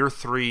now in year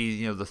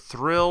 3. The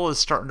thrill is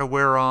starting to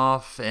wear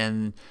off,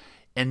 and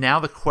now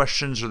the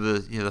questions or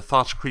the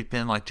thoughts creep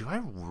in, like, do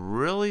I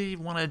really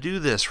want to do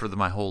this for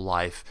my whole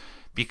life?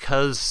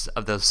 Because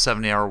of those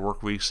 70-hour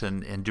work weeks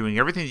and doing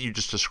everything that you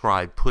just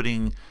described,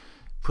 putting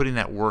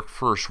that work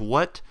first.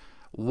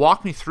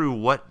 Walk me through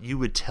what you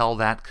would tell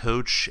that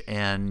coach,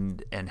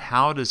 and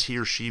how does he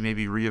or she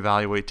maybe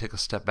reevaluate, take a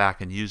step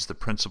back, and use the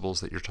principles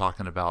that you're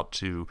talking about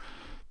to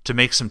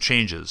make some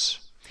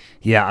changes?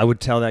 Yeah, I would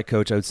tell that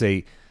coach, I would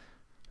say,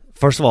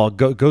 first of all,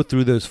 go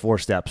through those 4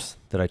 steps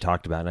that I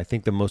talked about. And I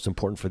think the most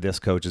important for this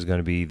coach is going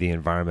to be the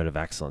environment of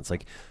excellence.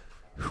 Like,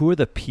 who are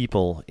the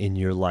people in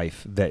your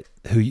life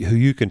who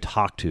you can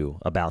talk to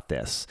about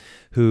this,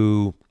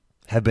 who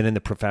have been in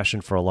the profession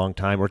for a long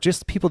time, or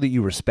just people that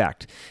you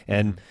respect,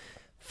 and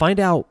find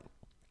out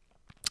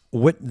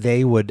what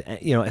they would,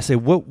 say,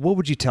 what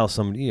would you tell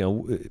somebody,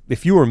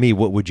 if you were me,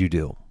 what would you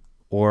do?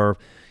 Or,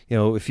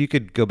 if you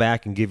could go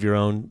back and give your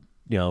own,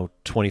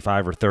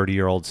 25 or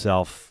 30-year-old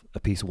self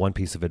one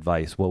piece of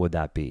advice, what would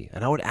that be?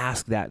 And I would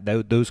ask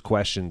those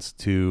questions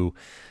to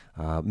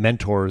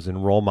mentors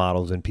and role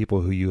models and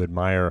people who you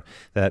admire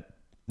that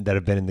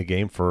have been in the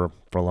game for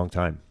a long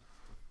time.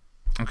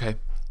 Okay.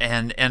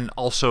 And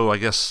also, I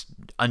guess,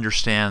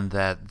 understand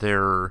that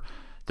there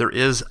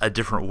is a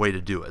different way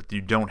to do it. You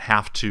don't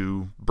have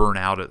to burn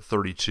out at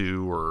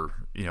 32 or,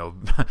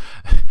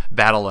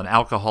 battle an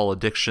alcohol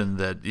addiction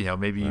that,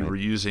 maybe you were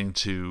using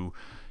to,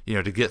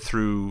 to get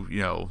through,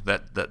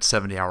 that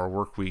 70-hour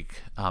work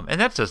week.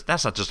 And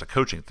that's not just a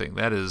coaching thing.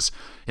 That is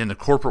in the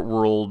corporate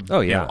world,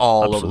 Oh, yeah,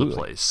 all absolutely. over the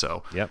place.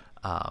 So, Yep.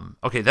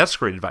 okay, that's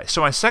great advice.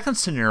 So my second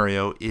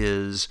scenario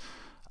is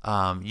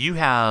you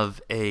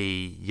have a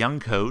young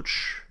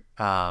coach,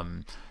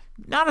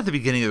 not at the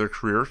beginning of their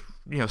career,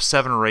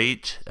 7 or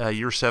 8,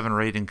 year 7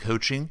 or 8 in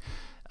coaching,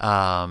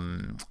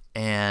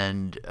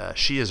 and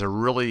she is a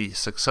really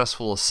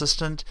successful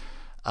assistant.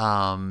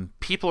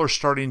 People are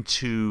starting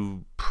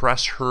to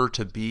press her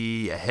to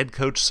be a head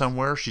coach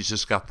somewhere. She's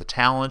just got the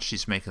talent.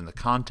 She's making the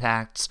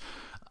contacts,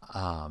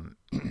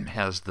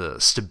 has the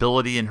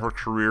stability in her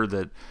career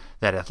that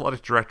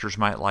athletic directors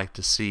might like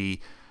to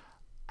see.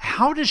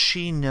 How does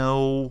she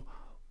know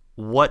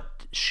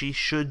what she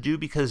should do?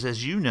 Because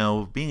as you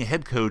know, being a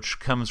head coach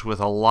comes with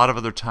a lot of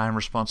other time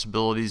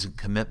responsibilities and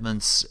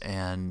commitments,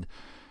 and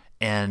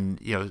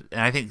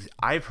I think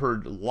I've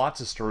heard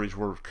lots of stories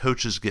where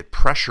coaches get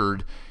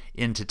pressured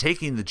into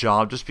taking the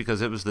job just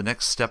because it was the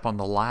next step on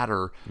the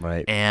ladder,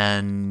 Right.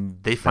 and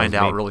they find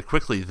was out me. really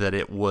quickly that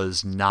it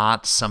was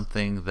not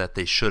something that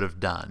they should have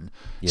done.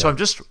 Yeah. So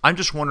I'm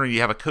just wondering, you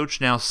have a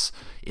coach now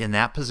in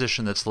that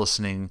position that's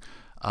listening,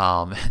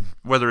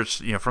 whether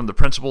it's from the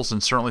principals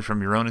and certainly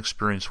from your own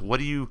experience, what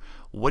do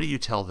you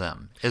tell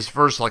them as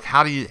far as like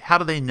how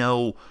do they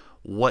know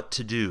what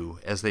to do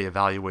as they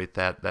evaluate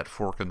that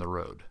fork in the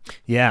road?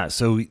 Yeah,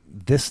 so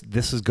this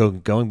is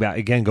going back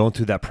again, going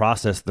through that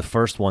process. The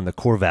first one, the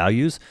core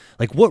values,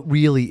 like what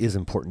really is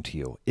important to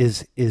you.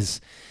 Is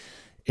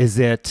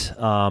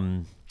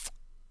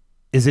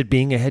it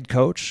being a head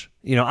coach?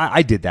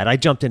 I did that. I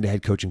jumped into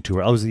head coaching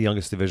tour. I was the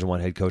youngest Division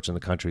I head coach in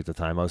the country at the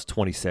time. I was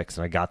 26,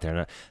 and I got there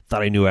and I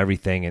thought I knew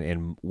everything.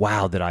 And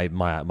wow,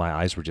 my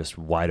eyes were just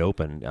wide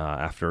open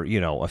after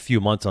a few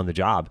months on the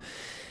job.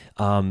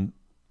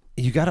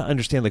 You got to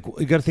understand, like,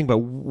 you got to think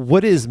about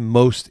what is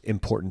most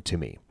important to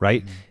me,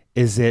 right? Mm-hmm.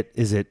 Is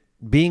it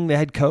being the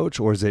head coach,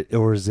 or is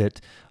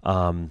it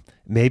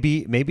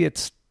maybe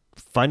it's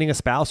finding a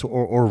spouse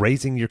or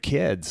raising your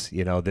kids,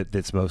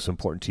 that's most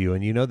important to you.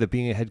 And that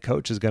being a head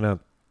coach is going to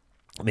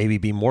maybe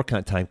be more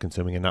time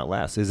consuming and not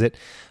less. Is it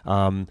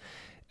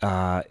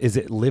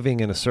living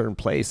in a certain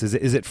place?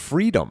 Is it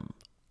freedom,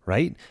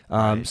 right?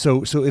 Right.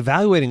 So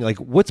evaluating like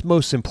what's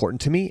most important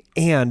to me,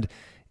 and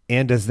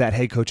does that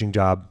head coaching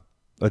job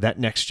or that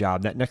next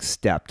job, that next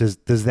step, does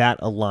that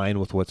align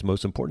with what's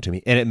most important to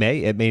me? And it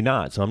may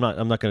not. So I'm not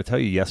going to tell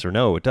you yes or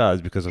no. It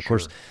does, because of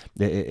course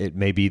it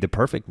may be the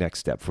perfect next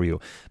step for you.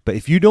 But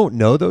if you don't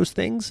know those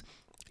things,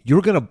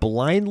 you're going to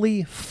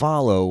blindly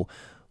follow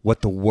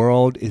what the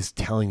world is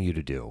telling you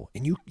to do,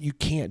 and you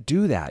can't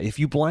do that. If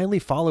you blindly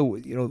follow,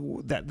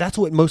 that's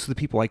what most of the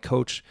people I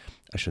coach,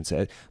 I shouldn't say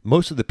it,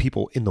 most of the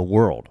people in the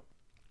world,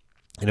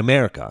 in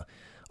America,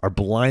 are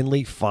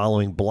blindly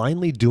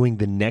blindly doing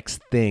the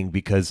next thing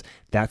because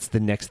that's the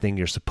next thing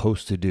you're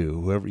supposed to do.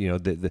 Whoever,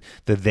 the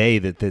they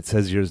that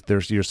says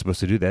you're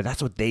supposed to do that,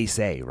 that's what they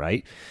say,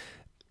 right?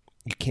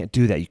 You can't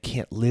do that. You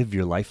can't live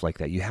your life like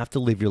that. You have to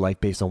live your life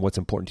based on what's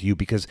important to you,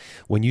 because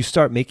when you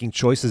start making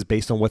choices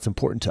based on what's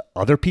important to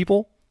other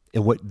people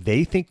and what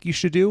they think you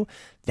should do,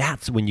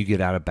 that's when you get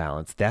out of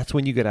balance. That's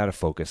when you get out of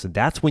focus. And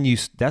that's when you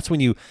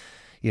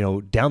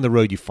down the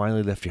road, you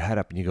finally lift your head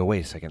up and you go,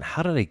 wait a second,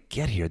 how did I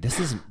get here? This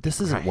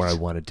isn't Right. where I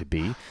wanted to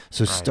be.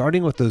 So Right.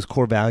 starting with those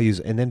core values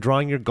and then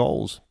drawing your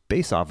goals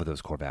based off of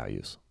those core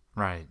values.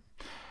 Right.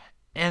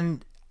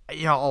 And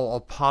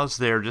I'll pause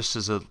there just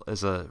as a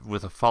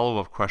with a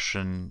follow-up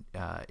question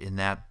in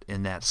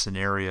that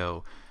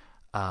scenario.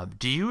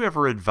 Do you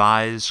ever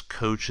advise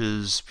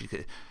coaches,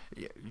 because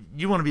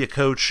you want to be a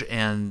coach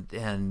and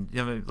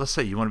let's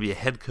say you want to be a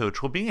head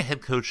coach. Well, being a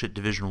head coach at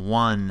Division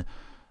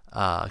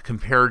I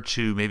compared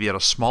to maybe at a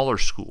smaller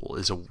school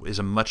is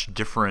a much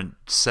different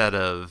set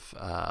of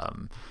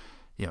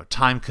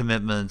time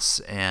commitments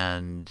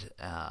and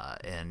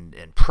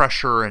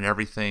pressure and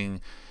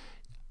everything.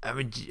 I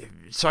mean,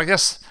 so I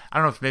guess, I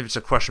don't know if maybe it's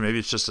a question, maybe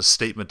it's just a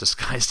statement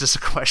disguised as a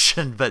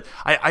question, but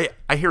I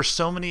hear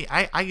so many,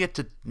 I get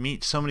to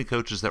meet so many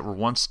coaches that were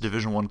once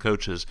Division I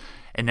coaches,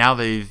 and now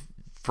they've,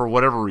 for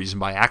whatever reason,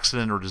 by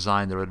accident or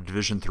design, they're at a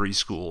Division III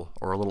school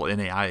or a little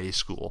NAIA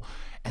school,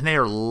 and they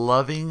are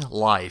loving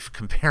life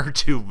compared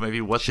to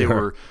maybe what they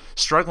were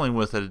struggling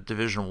with at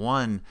Division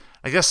I.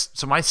 I guess,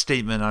 so my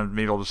statement,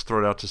 maybe I'll just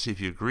throw it out to see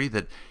if you agree,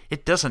 that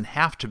it doesn't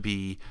have to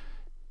be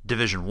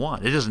Division I.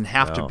 It doesn't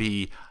have to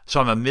be, so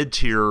I'm a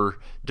mid-tier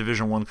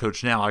Division I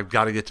coach now, I've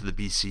got to get to the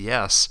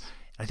BCS.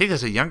 I think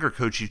as a younger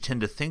coach, you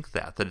tend to think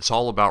that it's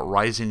all about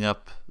rising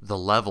up the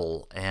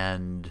level.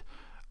 And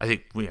I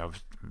think,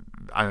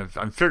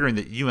 I'm figuring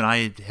that you and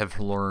I have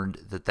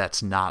learned that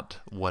that's not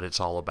what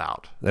it's all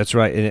about. That's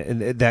right.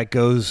 And that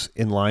goes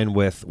in line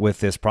with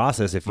this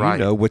process. If you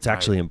know what's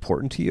actually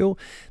important to you,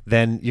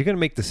 then you're going to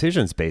make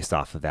decisions based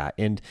off of that.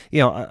 And,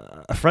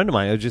 a friend of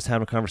mine, I was just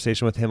having a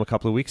conversation with him a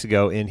couple of weeks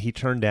ago, and he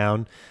turned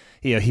down,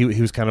 he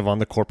was kind of on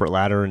the corporate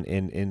ladder,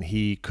 and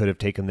he could have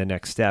taken the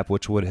next step,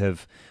 which would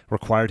have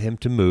required him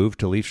to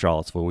leave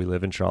Charlottesville. We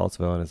live in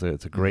Charlottesville, and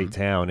it's a great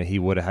town, and he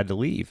would have had to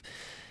leave.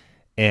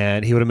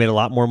 and he would have made a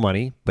lot more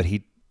money, but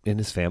he and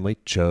his family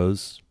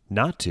chose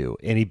not to.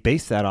 And he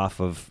based that off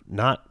of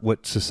not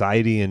what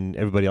society and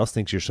everybody else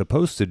thinks you're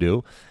supposed to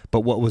do, but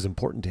what was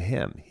important to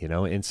him,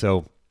 And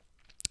so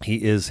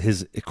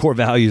his core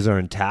values are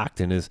intact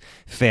and his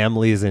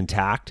family is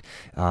intact.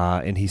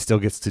 And he still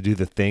gets to do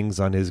the things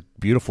on his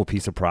beautiful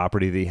piece of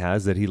property that he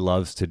has that he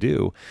loves to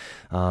do.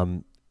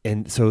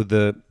 And so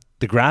the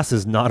grass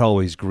is not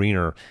always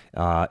greener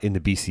in the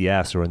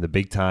BCS or in the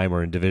big time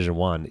or in Division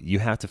I. You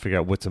have to figure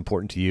out what's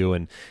important to you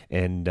and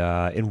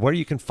where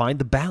you can find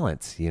the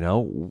balance.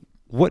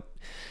 What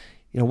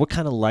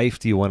kind of life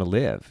do you want to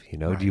live?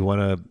 Right. Do you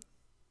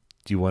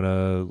want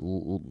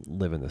to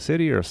live in the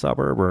city or a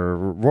suburb or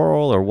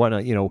rural or what?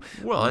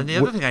 Well, and the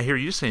other thing I hear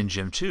you saying,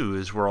 Jim, too,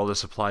 is where all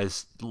this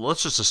applies.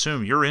 Let's just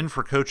assume you're in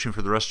for coaching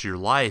for the rest of your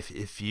life.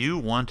 If you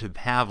want to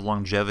have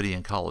longevity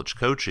in college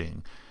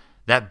coaching,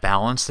 that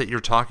balance that you're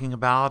talking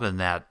about, and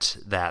that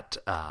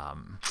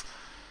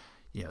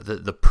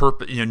the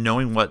purpose,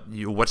 knowing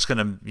what's going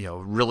to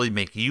really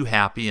make you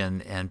happy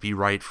and be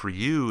right for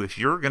you. If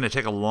you're going to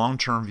take a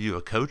long-term view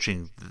of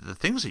coaching, the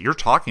things that you're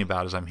talking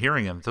about, as I'm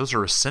hearing them, those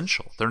are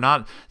essential.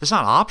 It's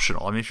not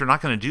optional. I mean, if you're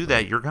not going to do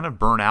that, you're going to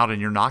burn out, and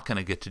you're not going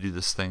to get to do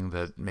this thing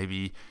that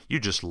maybe you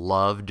just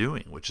love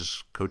doing, which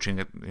is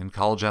coaching in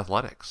college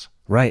athletics.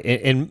 Right.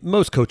 And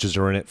most coaches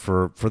are in it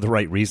for the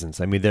right reasons.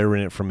 I mean, they're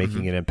in it for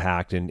making an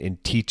impact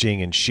and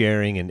teaching and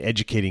sharing and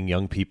educating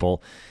young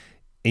people.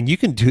 And you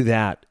can do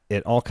that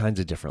at all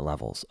kinds of different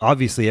levels.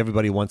 Obviously,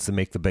 everybody wants to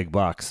make the big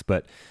bucks,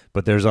 but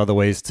there's other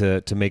ways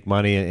to make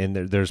money. And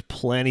there's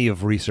plenty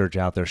of research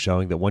out there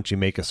showing that once you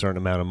make a certain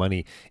amount of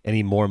money,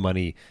 any more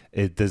money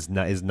is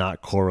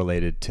not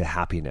correlated to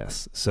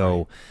happiness.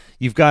 So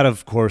You've got to,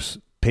 of course,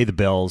 pay the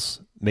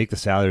bills, make the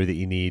salary that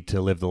you need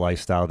to live the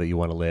lifestyle that you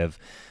want to live.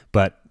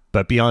 But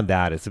beyond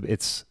that,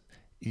 it's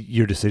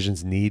your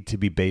decisions need to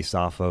be based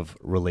off of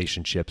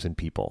relationships and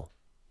people.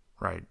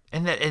 Right.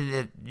 And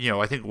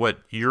I think what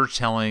you're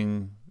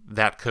telling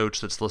that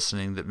coach that's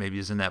listening that maybe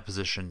is in that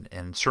position,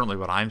 and certainly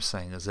what I'm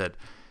saying, is that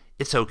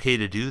it's okay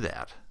to do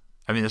that.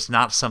 I mean, it's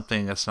not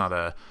something that's not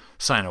a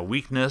sign of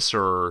weakness,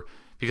 or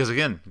because,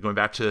 again, going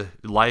back to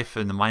life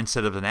and the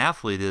mindset of an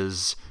athlete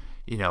is,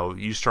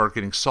 you start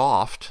getting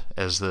soft,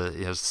 as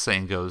the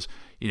saying goes,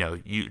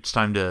 it's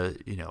time to,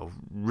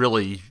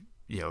 really,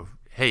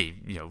 hey,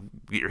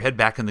 get your head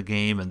back in the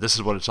game, and this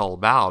is what it's all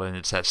about, and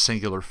it's that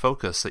singular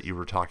focus that you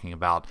were talking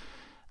about.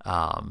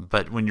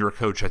 But when you're a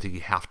coach, I think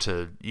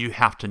you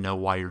have to know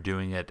why you're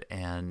doing it,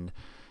 and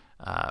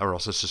or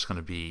else it's just going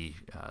to be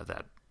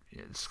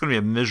it's going to be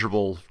a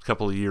miserable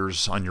couple of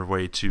years on your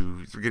way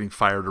to getting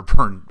fired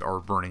or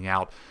burning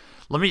out.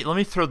 Let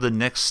me throw the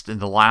next and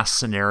the last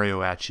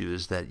scenario at you,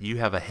 is that you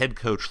have a head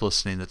coach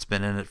listening that's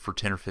been in it for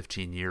 10 or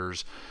 15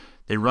 years.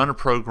 They run a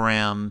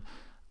program.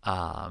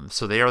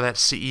 So they are that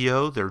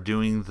CEO. They're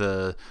doing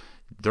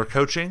they're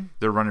coaching,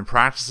 they're running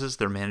practices,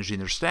 they're managing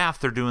their staff,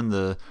 they're doing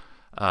the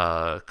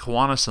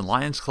Kiwanis and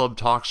Lions Club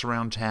talks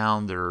around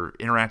town, they're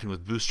interacting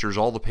with boosters,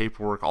 all the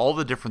paperwork, all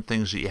the different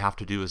things that you have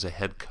to do as a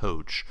head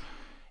coach.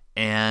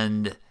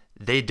 And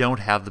they don't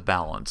have the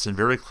balance. And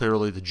very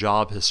clearly the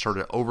job has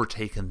started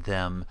overtaking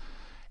them.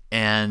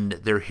 And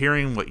they're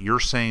hearing what you're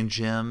saying,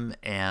 Jim,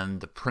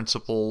 and the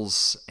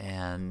principles,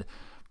 and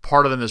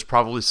part of them is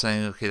probably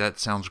saying, okay,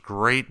 that sounds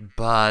great,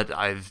 but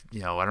I don't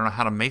know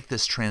how to make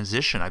this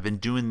transition. I've been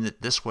doing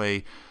it this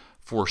way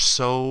for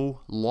so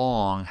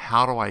long.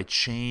 How do I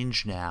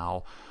change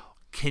now?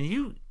 Can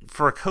you,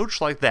 for a coach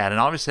like that, and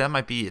obviously that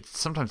might be,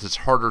 sometimes it's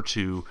harder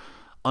to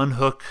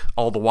unhook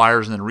all the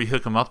wires and then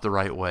rehook them up the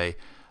right way.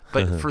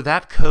 But for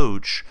that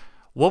coach,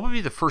 what would be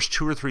the first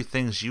 2 or 3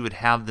 things you would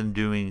have them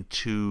doing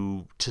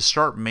to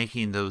start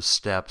making those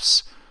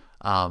steps,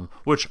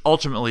 which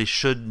ultimately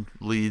should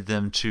lead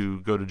them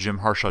to go to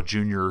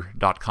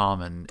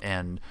jimharshawjr.com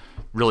and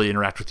really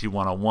interact with you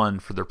one-on-one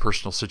for their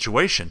personal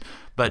situation.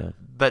 But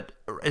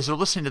as they're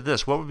listening to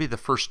this, what would be the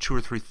first 2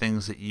 or 3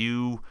 things that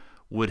you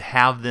would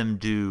have them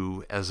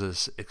do as an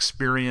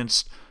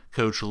experienced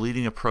coach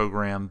leading a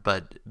program,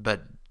 but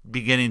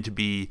beginning to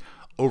be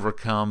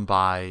overcome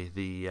by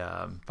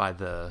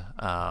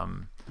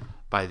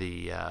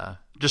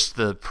just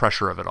the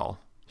pressure of it all?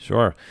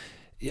 Sure.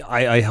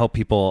 I help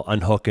people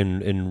unhook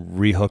and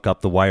rehook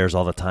up the wires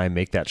all the time,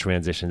 make that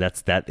transition.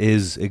 That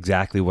is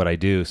exactly what I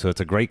do. So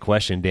it's a great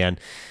question, Dan.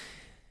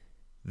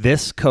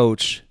 This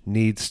coach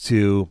needs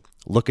to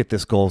look at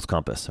this goals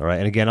compass, all right?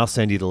 And again, I'll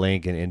send you the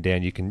link, and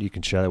Dan, you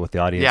can share that with the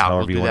audience,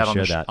 however you want to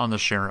share that. On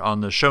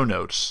the show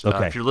notes.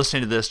 Okay. If you're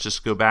listening to this,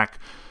 just go back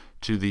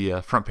to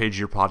the front page of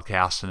your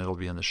podcast, and it'll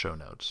be in the show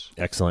notes.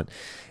 Excellent.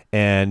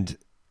 And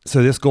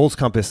so this goals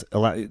compass,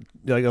 like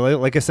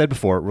I said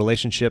before,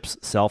 relationships,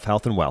 self,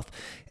 health, and wealth.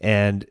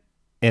 And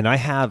I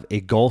have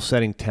a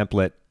goal-setting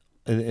template.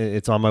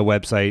 It's on my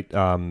website.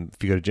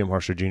 If you go to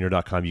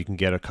jimharshawjr.com, you can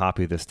get a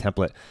copy of this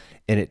template.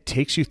 And it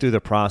takes you through the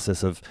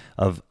process of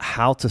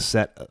how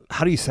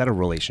do you set a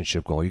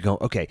relationship goal? You go,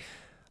 okay,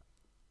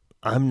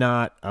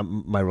 my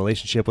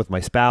relationship with my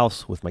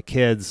spouse, with my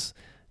kids,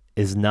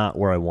 is not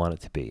where I want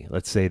it to be.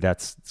 Let's say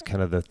that's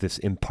kind of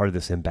part of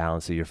this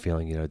imbalance that you're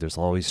feeling. There's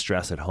always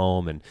stress at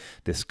home and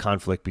this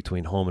conflict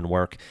between home and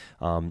work.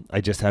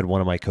 I just had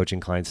one of my coaching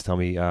clients tell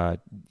me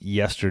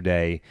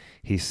yesterday.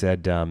 He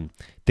said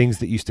things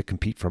that used to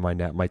compete for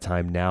my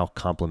time now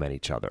complement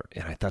each other,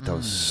 and I thought that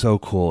was so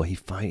cool.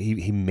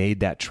 He made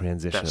that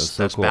transition.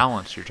 That's cool.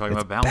 Balance. You're talking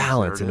about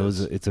balance. And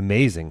it's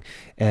amazing.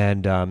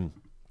 And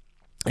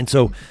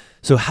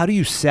so how do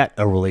you set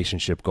a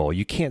relationship goal?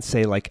 You can't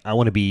say like, I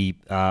want to be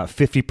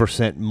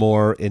 50%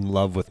 more in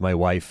love with my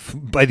wife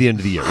by the end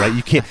of the year, right?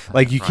 You can't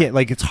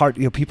it's hard.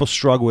 People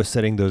struggle with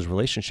setting those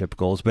relationship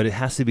goals, but it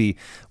has to be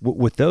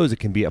with those. It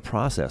can be a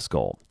process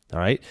goal. All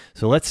right.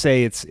 So let's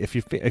say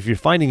if you're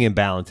finding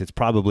imbalance, it's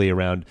probably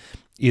around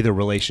either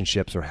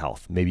relationships or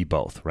health, maybe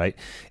both, right?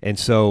 And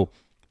so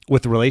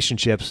with the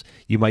relationships,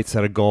 you might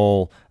set a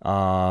goal.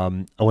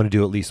 I want to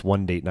do at least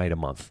one date night a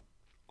month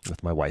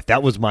with my wife.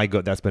 That was my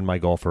goal. That's been my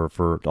goal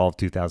for all of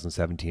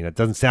 2017. It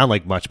doesn't sound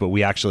like much, but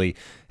we actually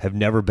have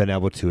never been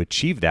able to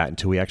achieve that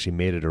until we actually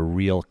made it a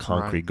real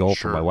concrete goal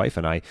for my wife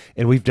and I.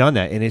 And we've done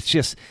that. And it's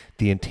just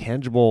the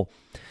intangible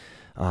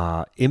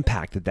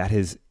impact that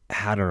has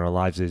had on our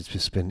lives has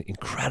just been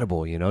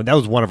incredible. And that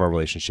was one of our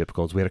relationship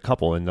goals. We had a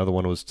couple. And another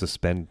one was to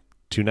spend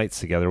 2 nights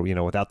together,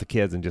 without the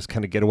kids and just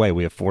kind of get away.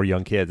 We have 4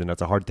 young kids, and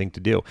that's a hard thing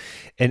to do.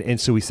 And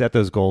so we set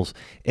those goals.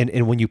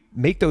 And when you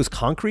make those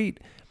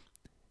concrete,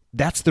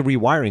 that's the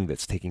rewiring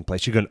that's taking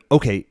place. You're going,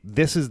 okay,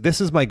 this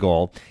is my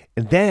goal.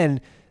 And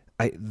then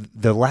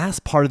the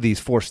last part of this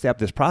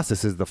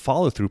process is the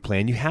follow-through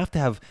plan. You have to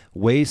have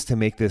ways to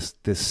make this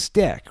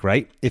stick,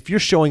 right? If you're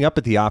showing up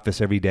at the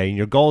office every day and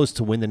your goal is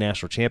to win the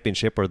national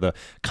championship or the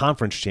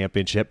conference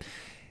championship,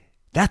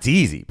 that's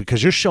easy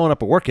because you're showing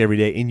up at work every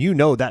day and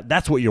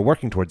that's what you're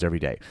working towards every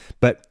day.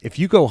 But if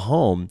you go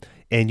home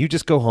and you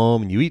just go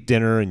home and you eat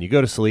dinner and you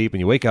go to sleep and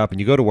you wake up and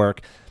you go to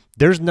work,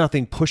 there's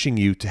nothing pushing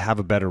you to have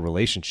a better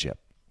relationship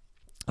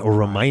or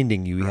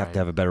reminding you have to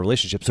have a better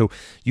relationship. So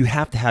you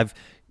have to have,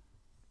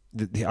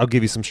 I'll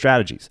give you some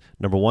strategies.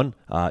 Number one,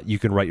 you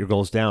can write your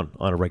goals down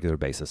on a regular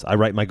basis. I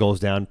write my goals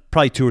down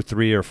probably 2 or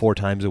 3 or 4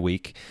 times a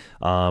week,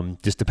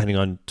 just depending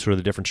on sort of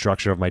the different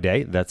structure of my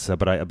day. But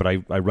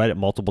I write it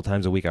multiple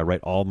times a week. I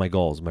write all my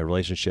goals, my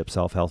relationship,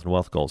 self, health, and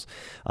wealth goals,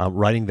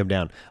 writing them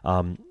down.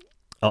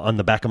 On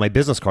the back of my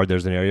business card,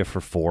 there's an area for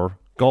 4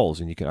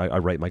 goals, and I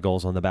write my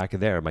goals on the back of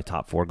there, my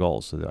top 4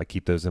 goals. So I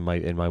keep those in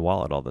my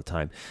wallet all the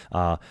time.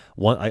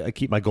 I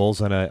keep my goals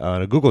on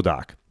a Google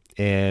Doc,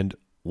 and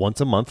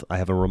once a month I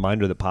have a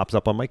reminder that pops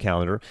up on my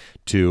calendar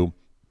to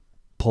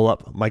pull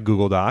up my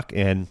Google Doc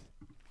and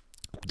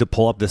to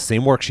pull up the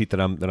same worksheet that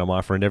I'm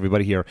offering to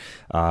everybody here,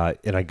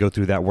 and I go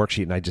through that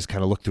worksheet and I just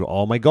kind of look through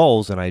all my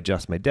goals and I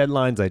adjust my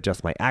deadlines, I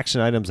adjust my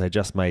action items, I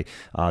adjust my.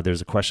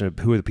 There's a question of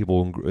who are the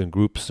people in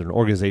groups and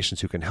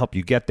organizations who can help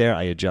you get there.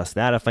 I adjust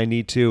that if I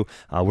need to.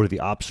 What are the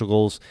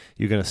obstacles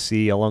you're going to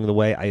see along the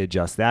way? I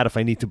adjust that if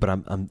I need to. But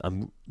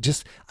I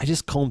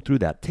just comb through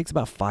that. It takes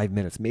about 5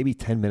 minutes, maybe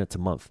 10 minutes a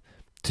month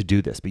to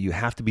do this. But you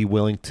have to be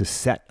willing to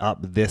set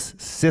up this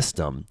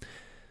system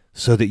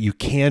so that you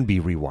can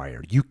be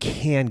rewired. You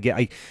can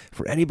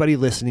for anybody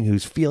listening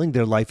who's feeling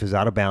their life is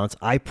out of balance,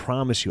 I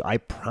promise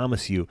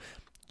you,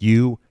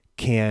 you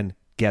can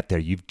get there.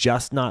 You've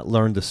just not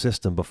learned the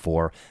system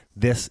before.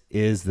 This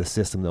is the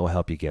system that will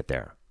help you get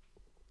there.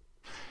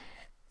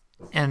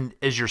 And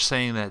as you're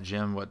saying that,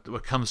 Jim,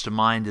 what comes to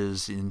mind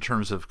is in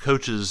terms of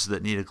coaches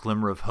that need a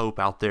glimmer of hope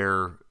out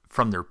there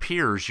from their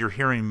peers, you're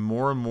hearing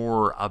more and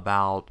more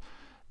about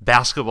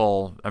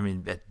basketball,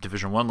 at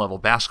Division I level,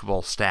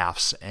 basketball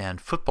staffs and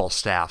football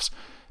staffs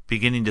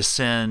beginning to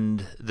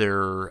send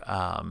their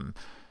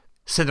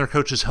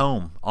coaches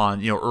home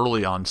on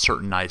early on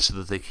certain nights so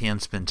that they can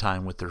spend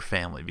time with their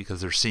family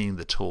because they're seeing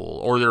the toll,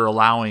 or they're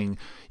allowing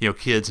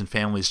kids and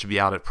families to be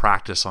out at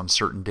practice on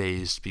certain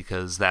days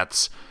because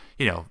that's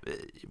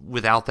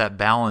without that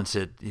balance,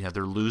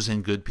 they're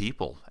losing good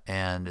people,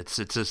 and it's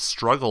a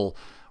struggle.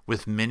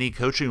 With many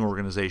coaching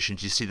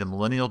organizations, you see the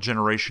millennial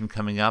generation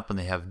coming up and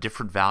they have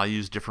different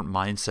values, different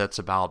mindsets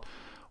about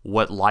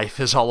what life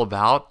is all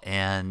about,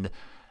 and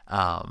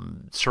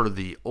sort of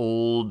the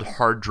old,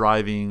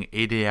 hard-driving,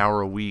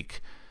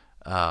 80-hour-a-week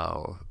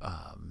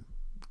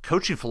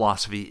coaching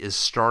philosophy is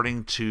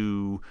starting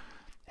to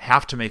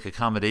have to make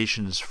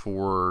accommodations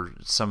for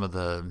some of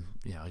the,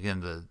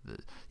 the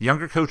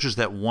younger coaches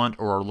that want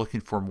or are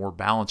looking for more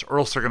balance, or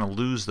else they're going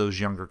to lose those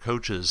younger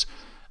coaches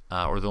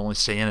or they'll only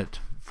stay in it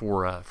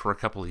for a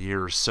couple of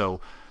years. So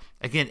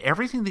again,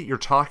 everything that you're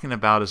talking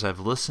about as I've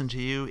listened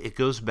to you, it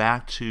goes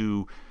back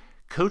to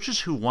coaches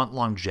who want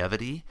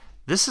longevity.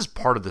 This is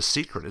part of the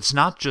secret. It's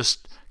not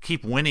just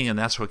keep winning and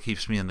that's what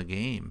keeps me in the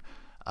game,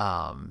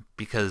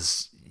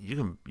 because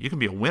you can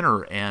be a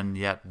winner and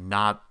yet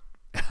not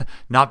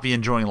be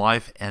enjoying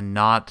life and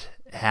not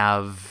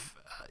have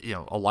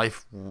a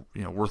life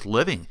worth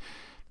living.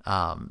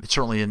 It's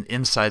certainly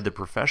inside the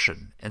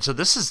profession. And so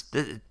this is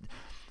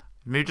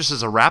maybe just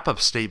as a wrap-up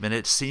statement,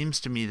 it seems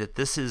to me that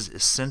this is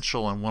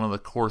essential and one of the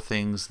core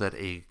things that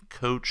a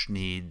coach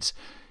needs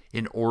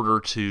in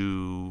order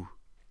to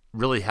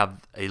really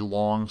have a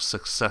long,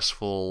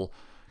 successful,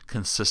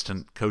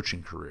 consistent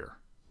coaching career.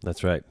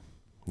 That's right.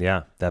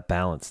 Yeah, that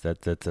balance.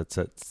 That's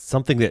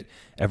something that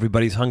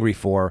everybody's hungry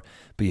for,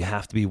 but you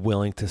have to be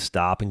willing to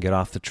stop and get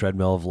off the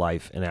treadmill of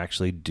life and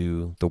actually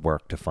do the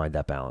work to find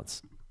that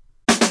balance.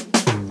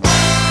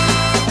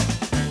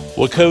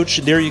 Well, Coach,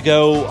 there you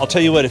go. I'll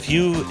tell you what, if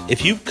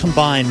you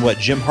combine what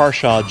Jim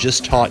Harshaw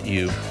just taught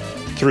you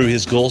through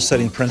his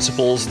goal-setting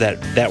principles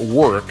that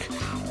work,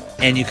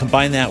 and you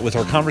combine that with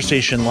our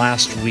conversation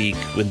last week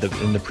in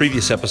the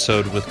previous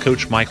episode with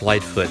Coach Mike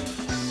Lightfoot,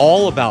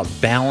 all about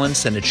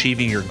balance and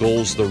achieving your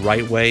goals the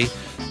right way,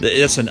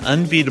 it's an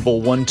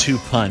unbeatable 1-2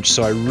 punch.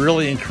 So I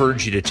really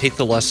encourage you to take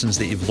the lessons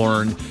that you've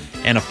learned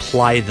and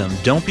apply them.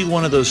 Don't be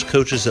one of those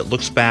coaches that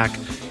looks back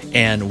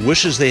and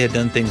wishes they had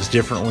done things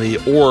differently,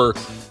 or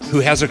who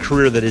has a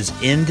career that is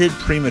ended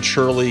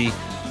prematurely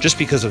just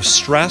because of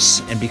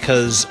stress and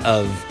because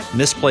of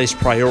misplaced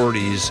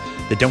priorities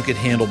that don't get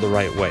handled the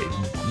right way.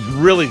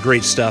 Really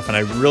great stuff, and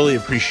I really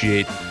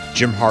appreciate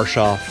Jim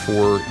Harshaw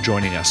for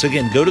joining us.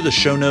 Again, go to the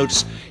show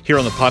notes here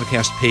on the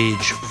podcast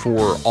page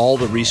for all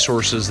the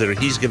resources that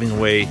he's giving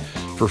away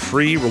for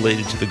free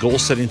related to the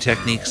goal-setting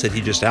techniques that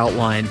he just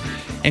outlined.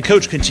 And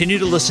Coach, continue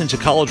to listen to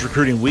College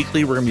Recruiting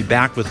Weekly. We're going to be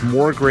back with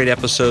more great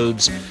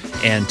episodes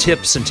and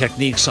tips and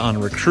techniques on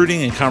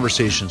recruiting and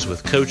conversations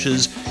with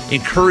coaches.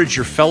 Encourage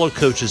your fellow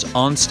coaches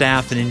on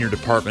staff and in your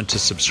department to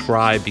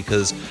subscribe,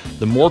 because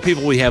the more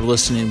people we have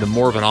listening, the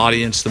more of an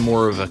audience, the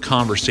more of a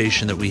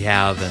conversation that we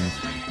have,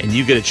 and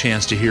you get a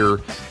chance to hear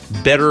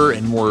better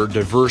and more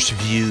diverse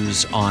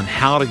views on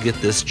how to get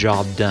this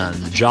job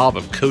done, the job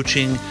of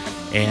coaching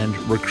and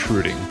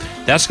recruiting.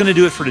 That's going to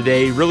do it for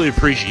today. Really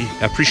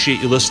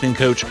appreciate you listening,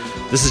 Coach.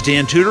 This is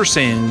Dan Tudor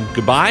saying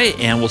goodbye,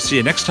 and we'll see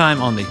you next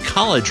time on the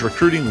College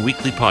Recruiting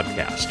Weekly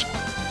podcast.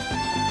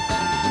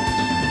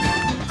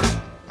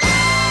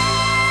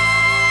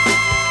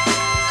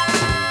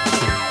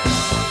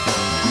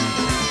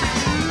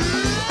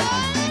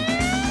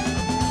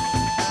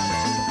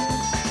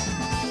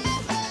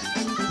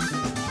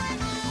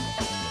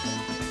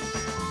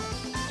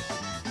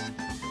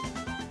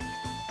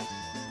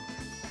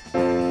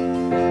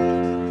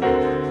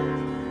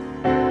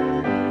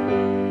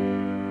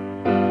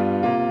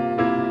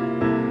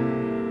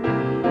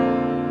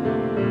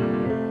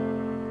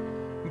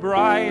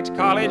 Bright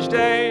college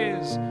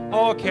days,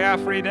 oh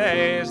carefree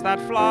days that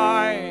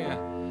fly,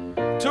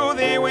 to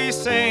thee we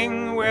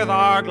sing with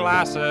our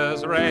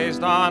glasses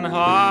raised on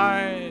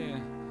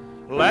high.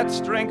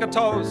 Let's drink a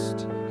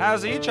toast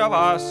as each of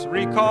us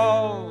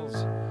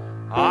recalls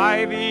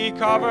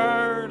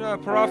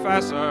ivy-covered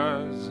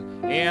professors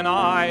in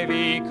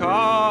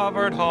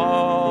ivy-covered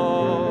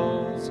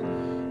halls.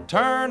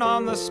 Turn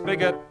on the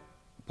spigot,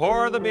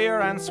 pour the beer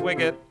and swig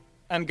it,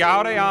 and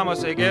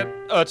gaudeamus igitt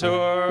a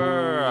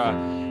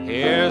tour.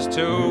 Here's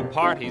to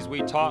parties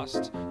we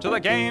tossed, to the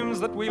games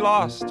that we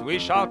lost. We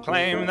shall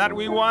claim that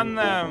we won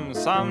them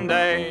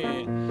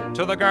someday.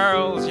 To the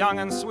girls young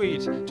and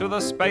sweet, to the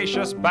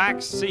spacious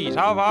back seat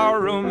of our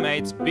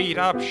roommate's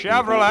beat-up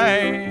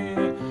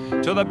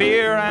Chevrolet. To the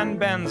beer and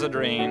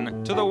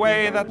Benzedrine, to the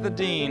way that the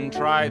dean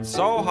tried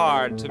so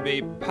hard to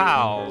be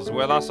pals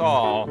with us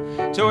all.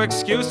 To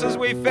excuses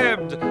we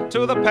fibbed,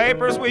 to the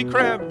papers we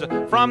cribbed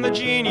from the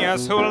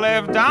genius who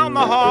lived down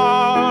the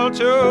hall.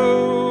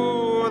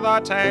 To the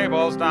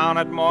tables down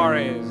at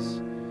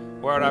Maury's,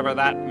 wherever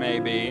that may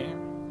be.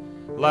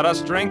 Let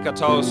us drink a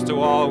toast to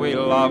all we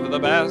love the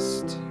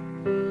best.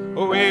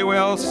 We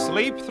will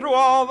sleep through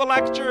all the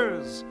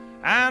lectures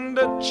and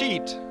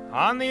cheat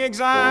on the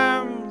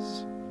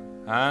exams,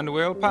 and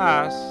we'll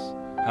pass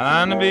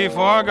and be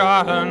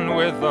forgotten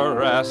with the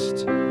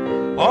rest.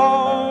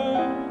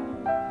 Oh,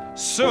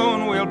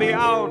 soon we'll be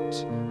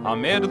out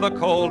amid the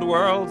cold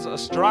world's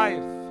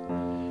strife.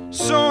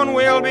 Soon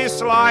we'll be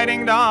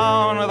sliding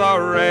down the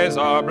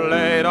razor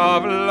blade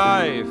of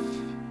life.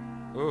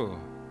 Ooh.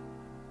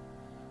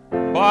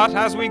 But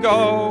as we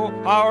go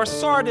our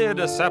sordid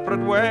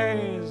separate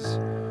ways,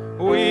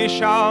 we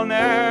shall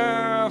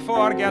ne'er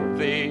forget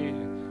thee,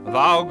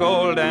 thou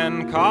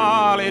golden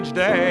college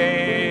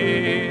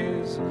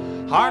days.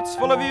 Hearts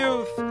full of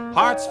youth,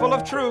 hearts full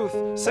of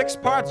truth, 6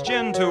 parts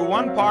gin to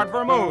 1 part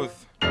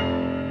vermouth.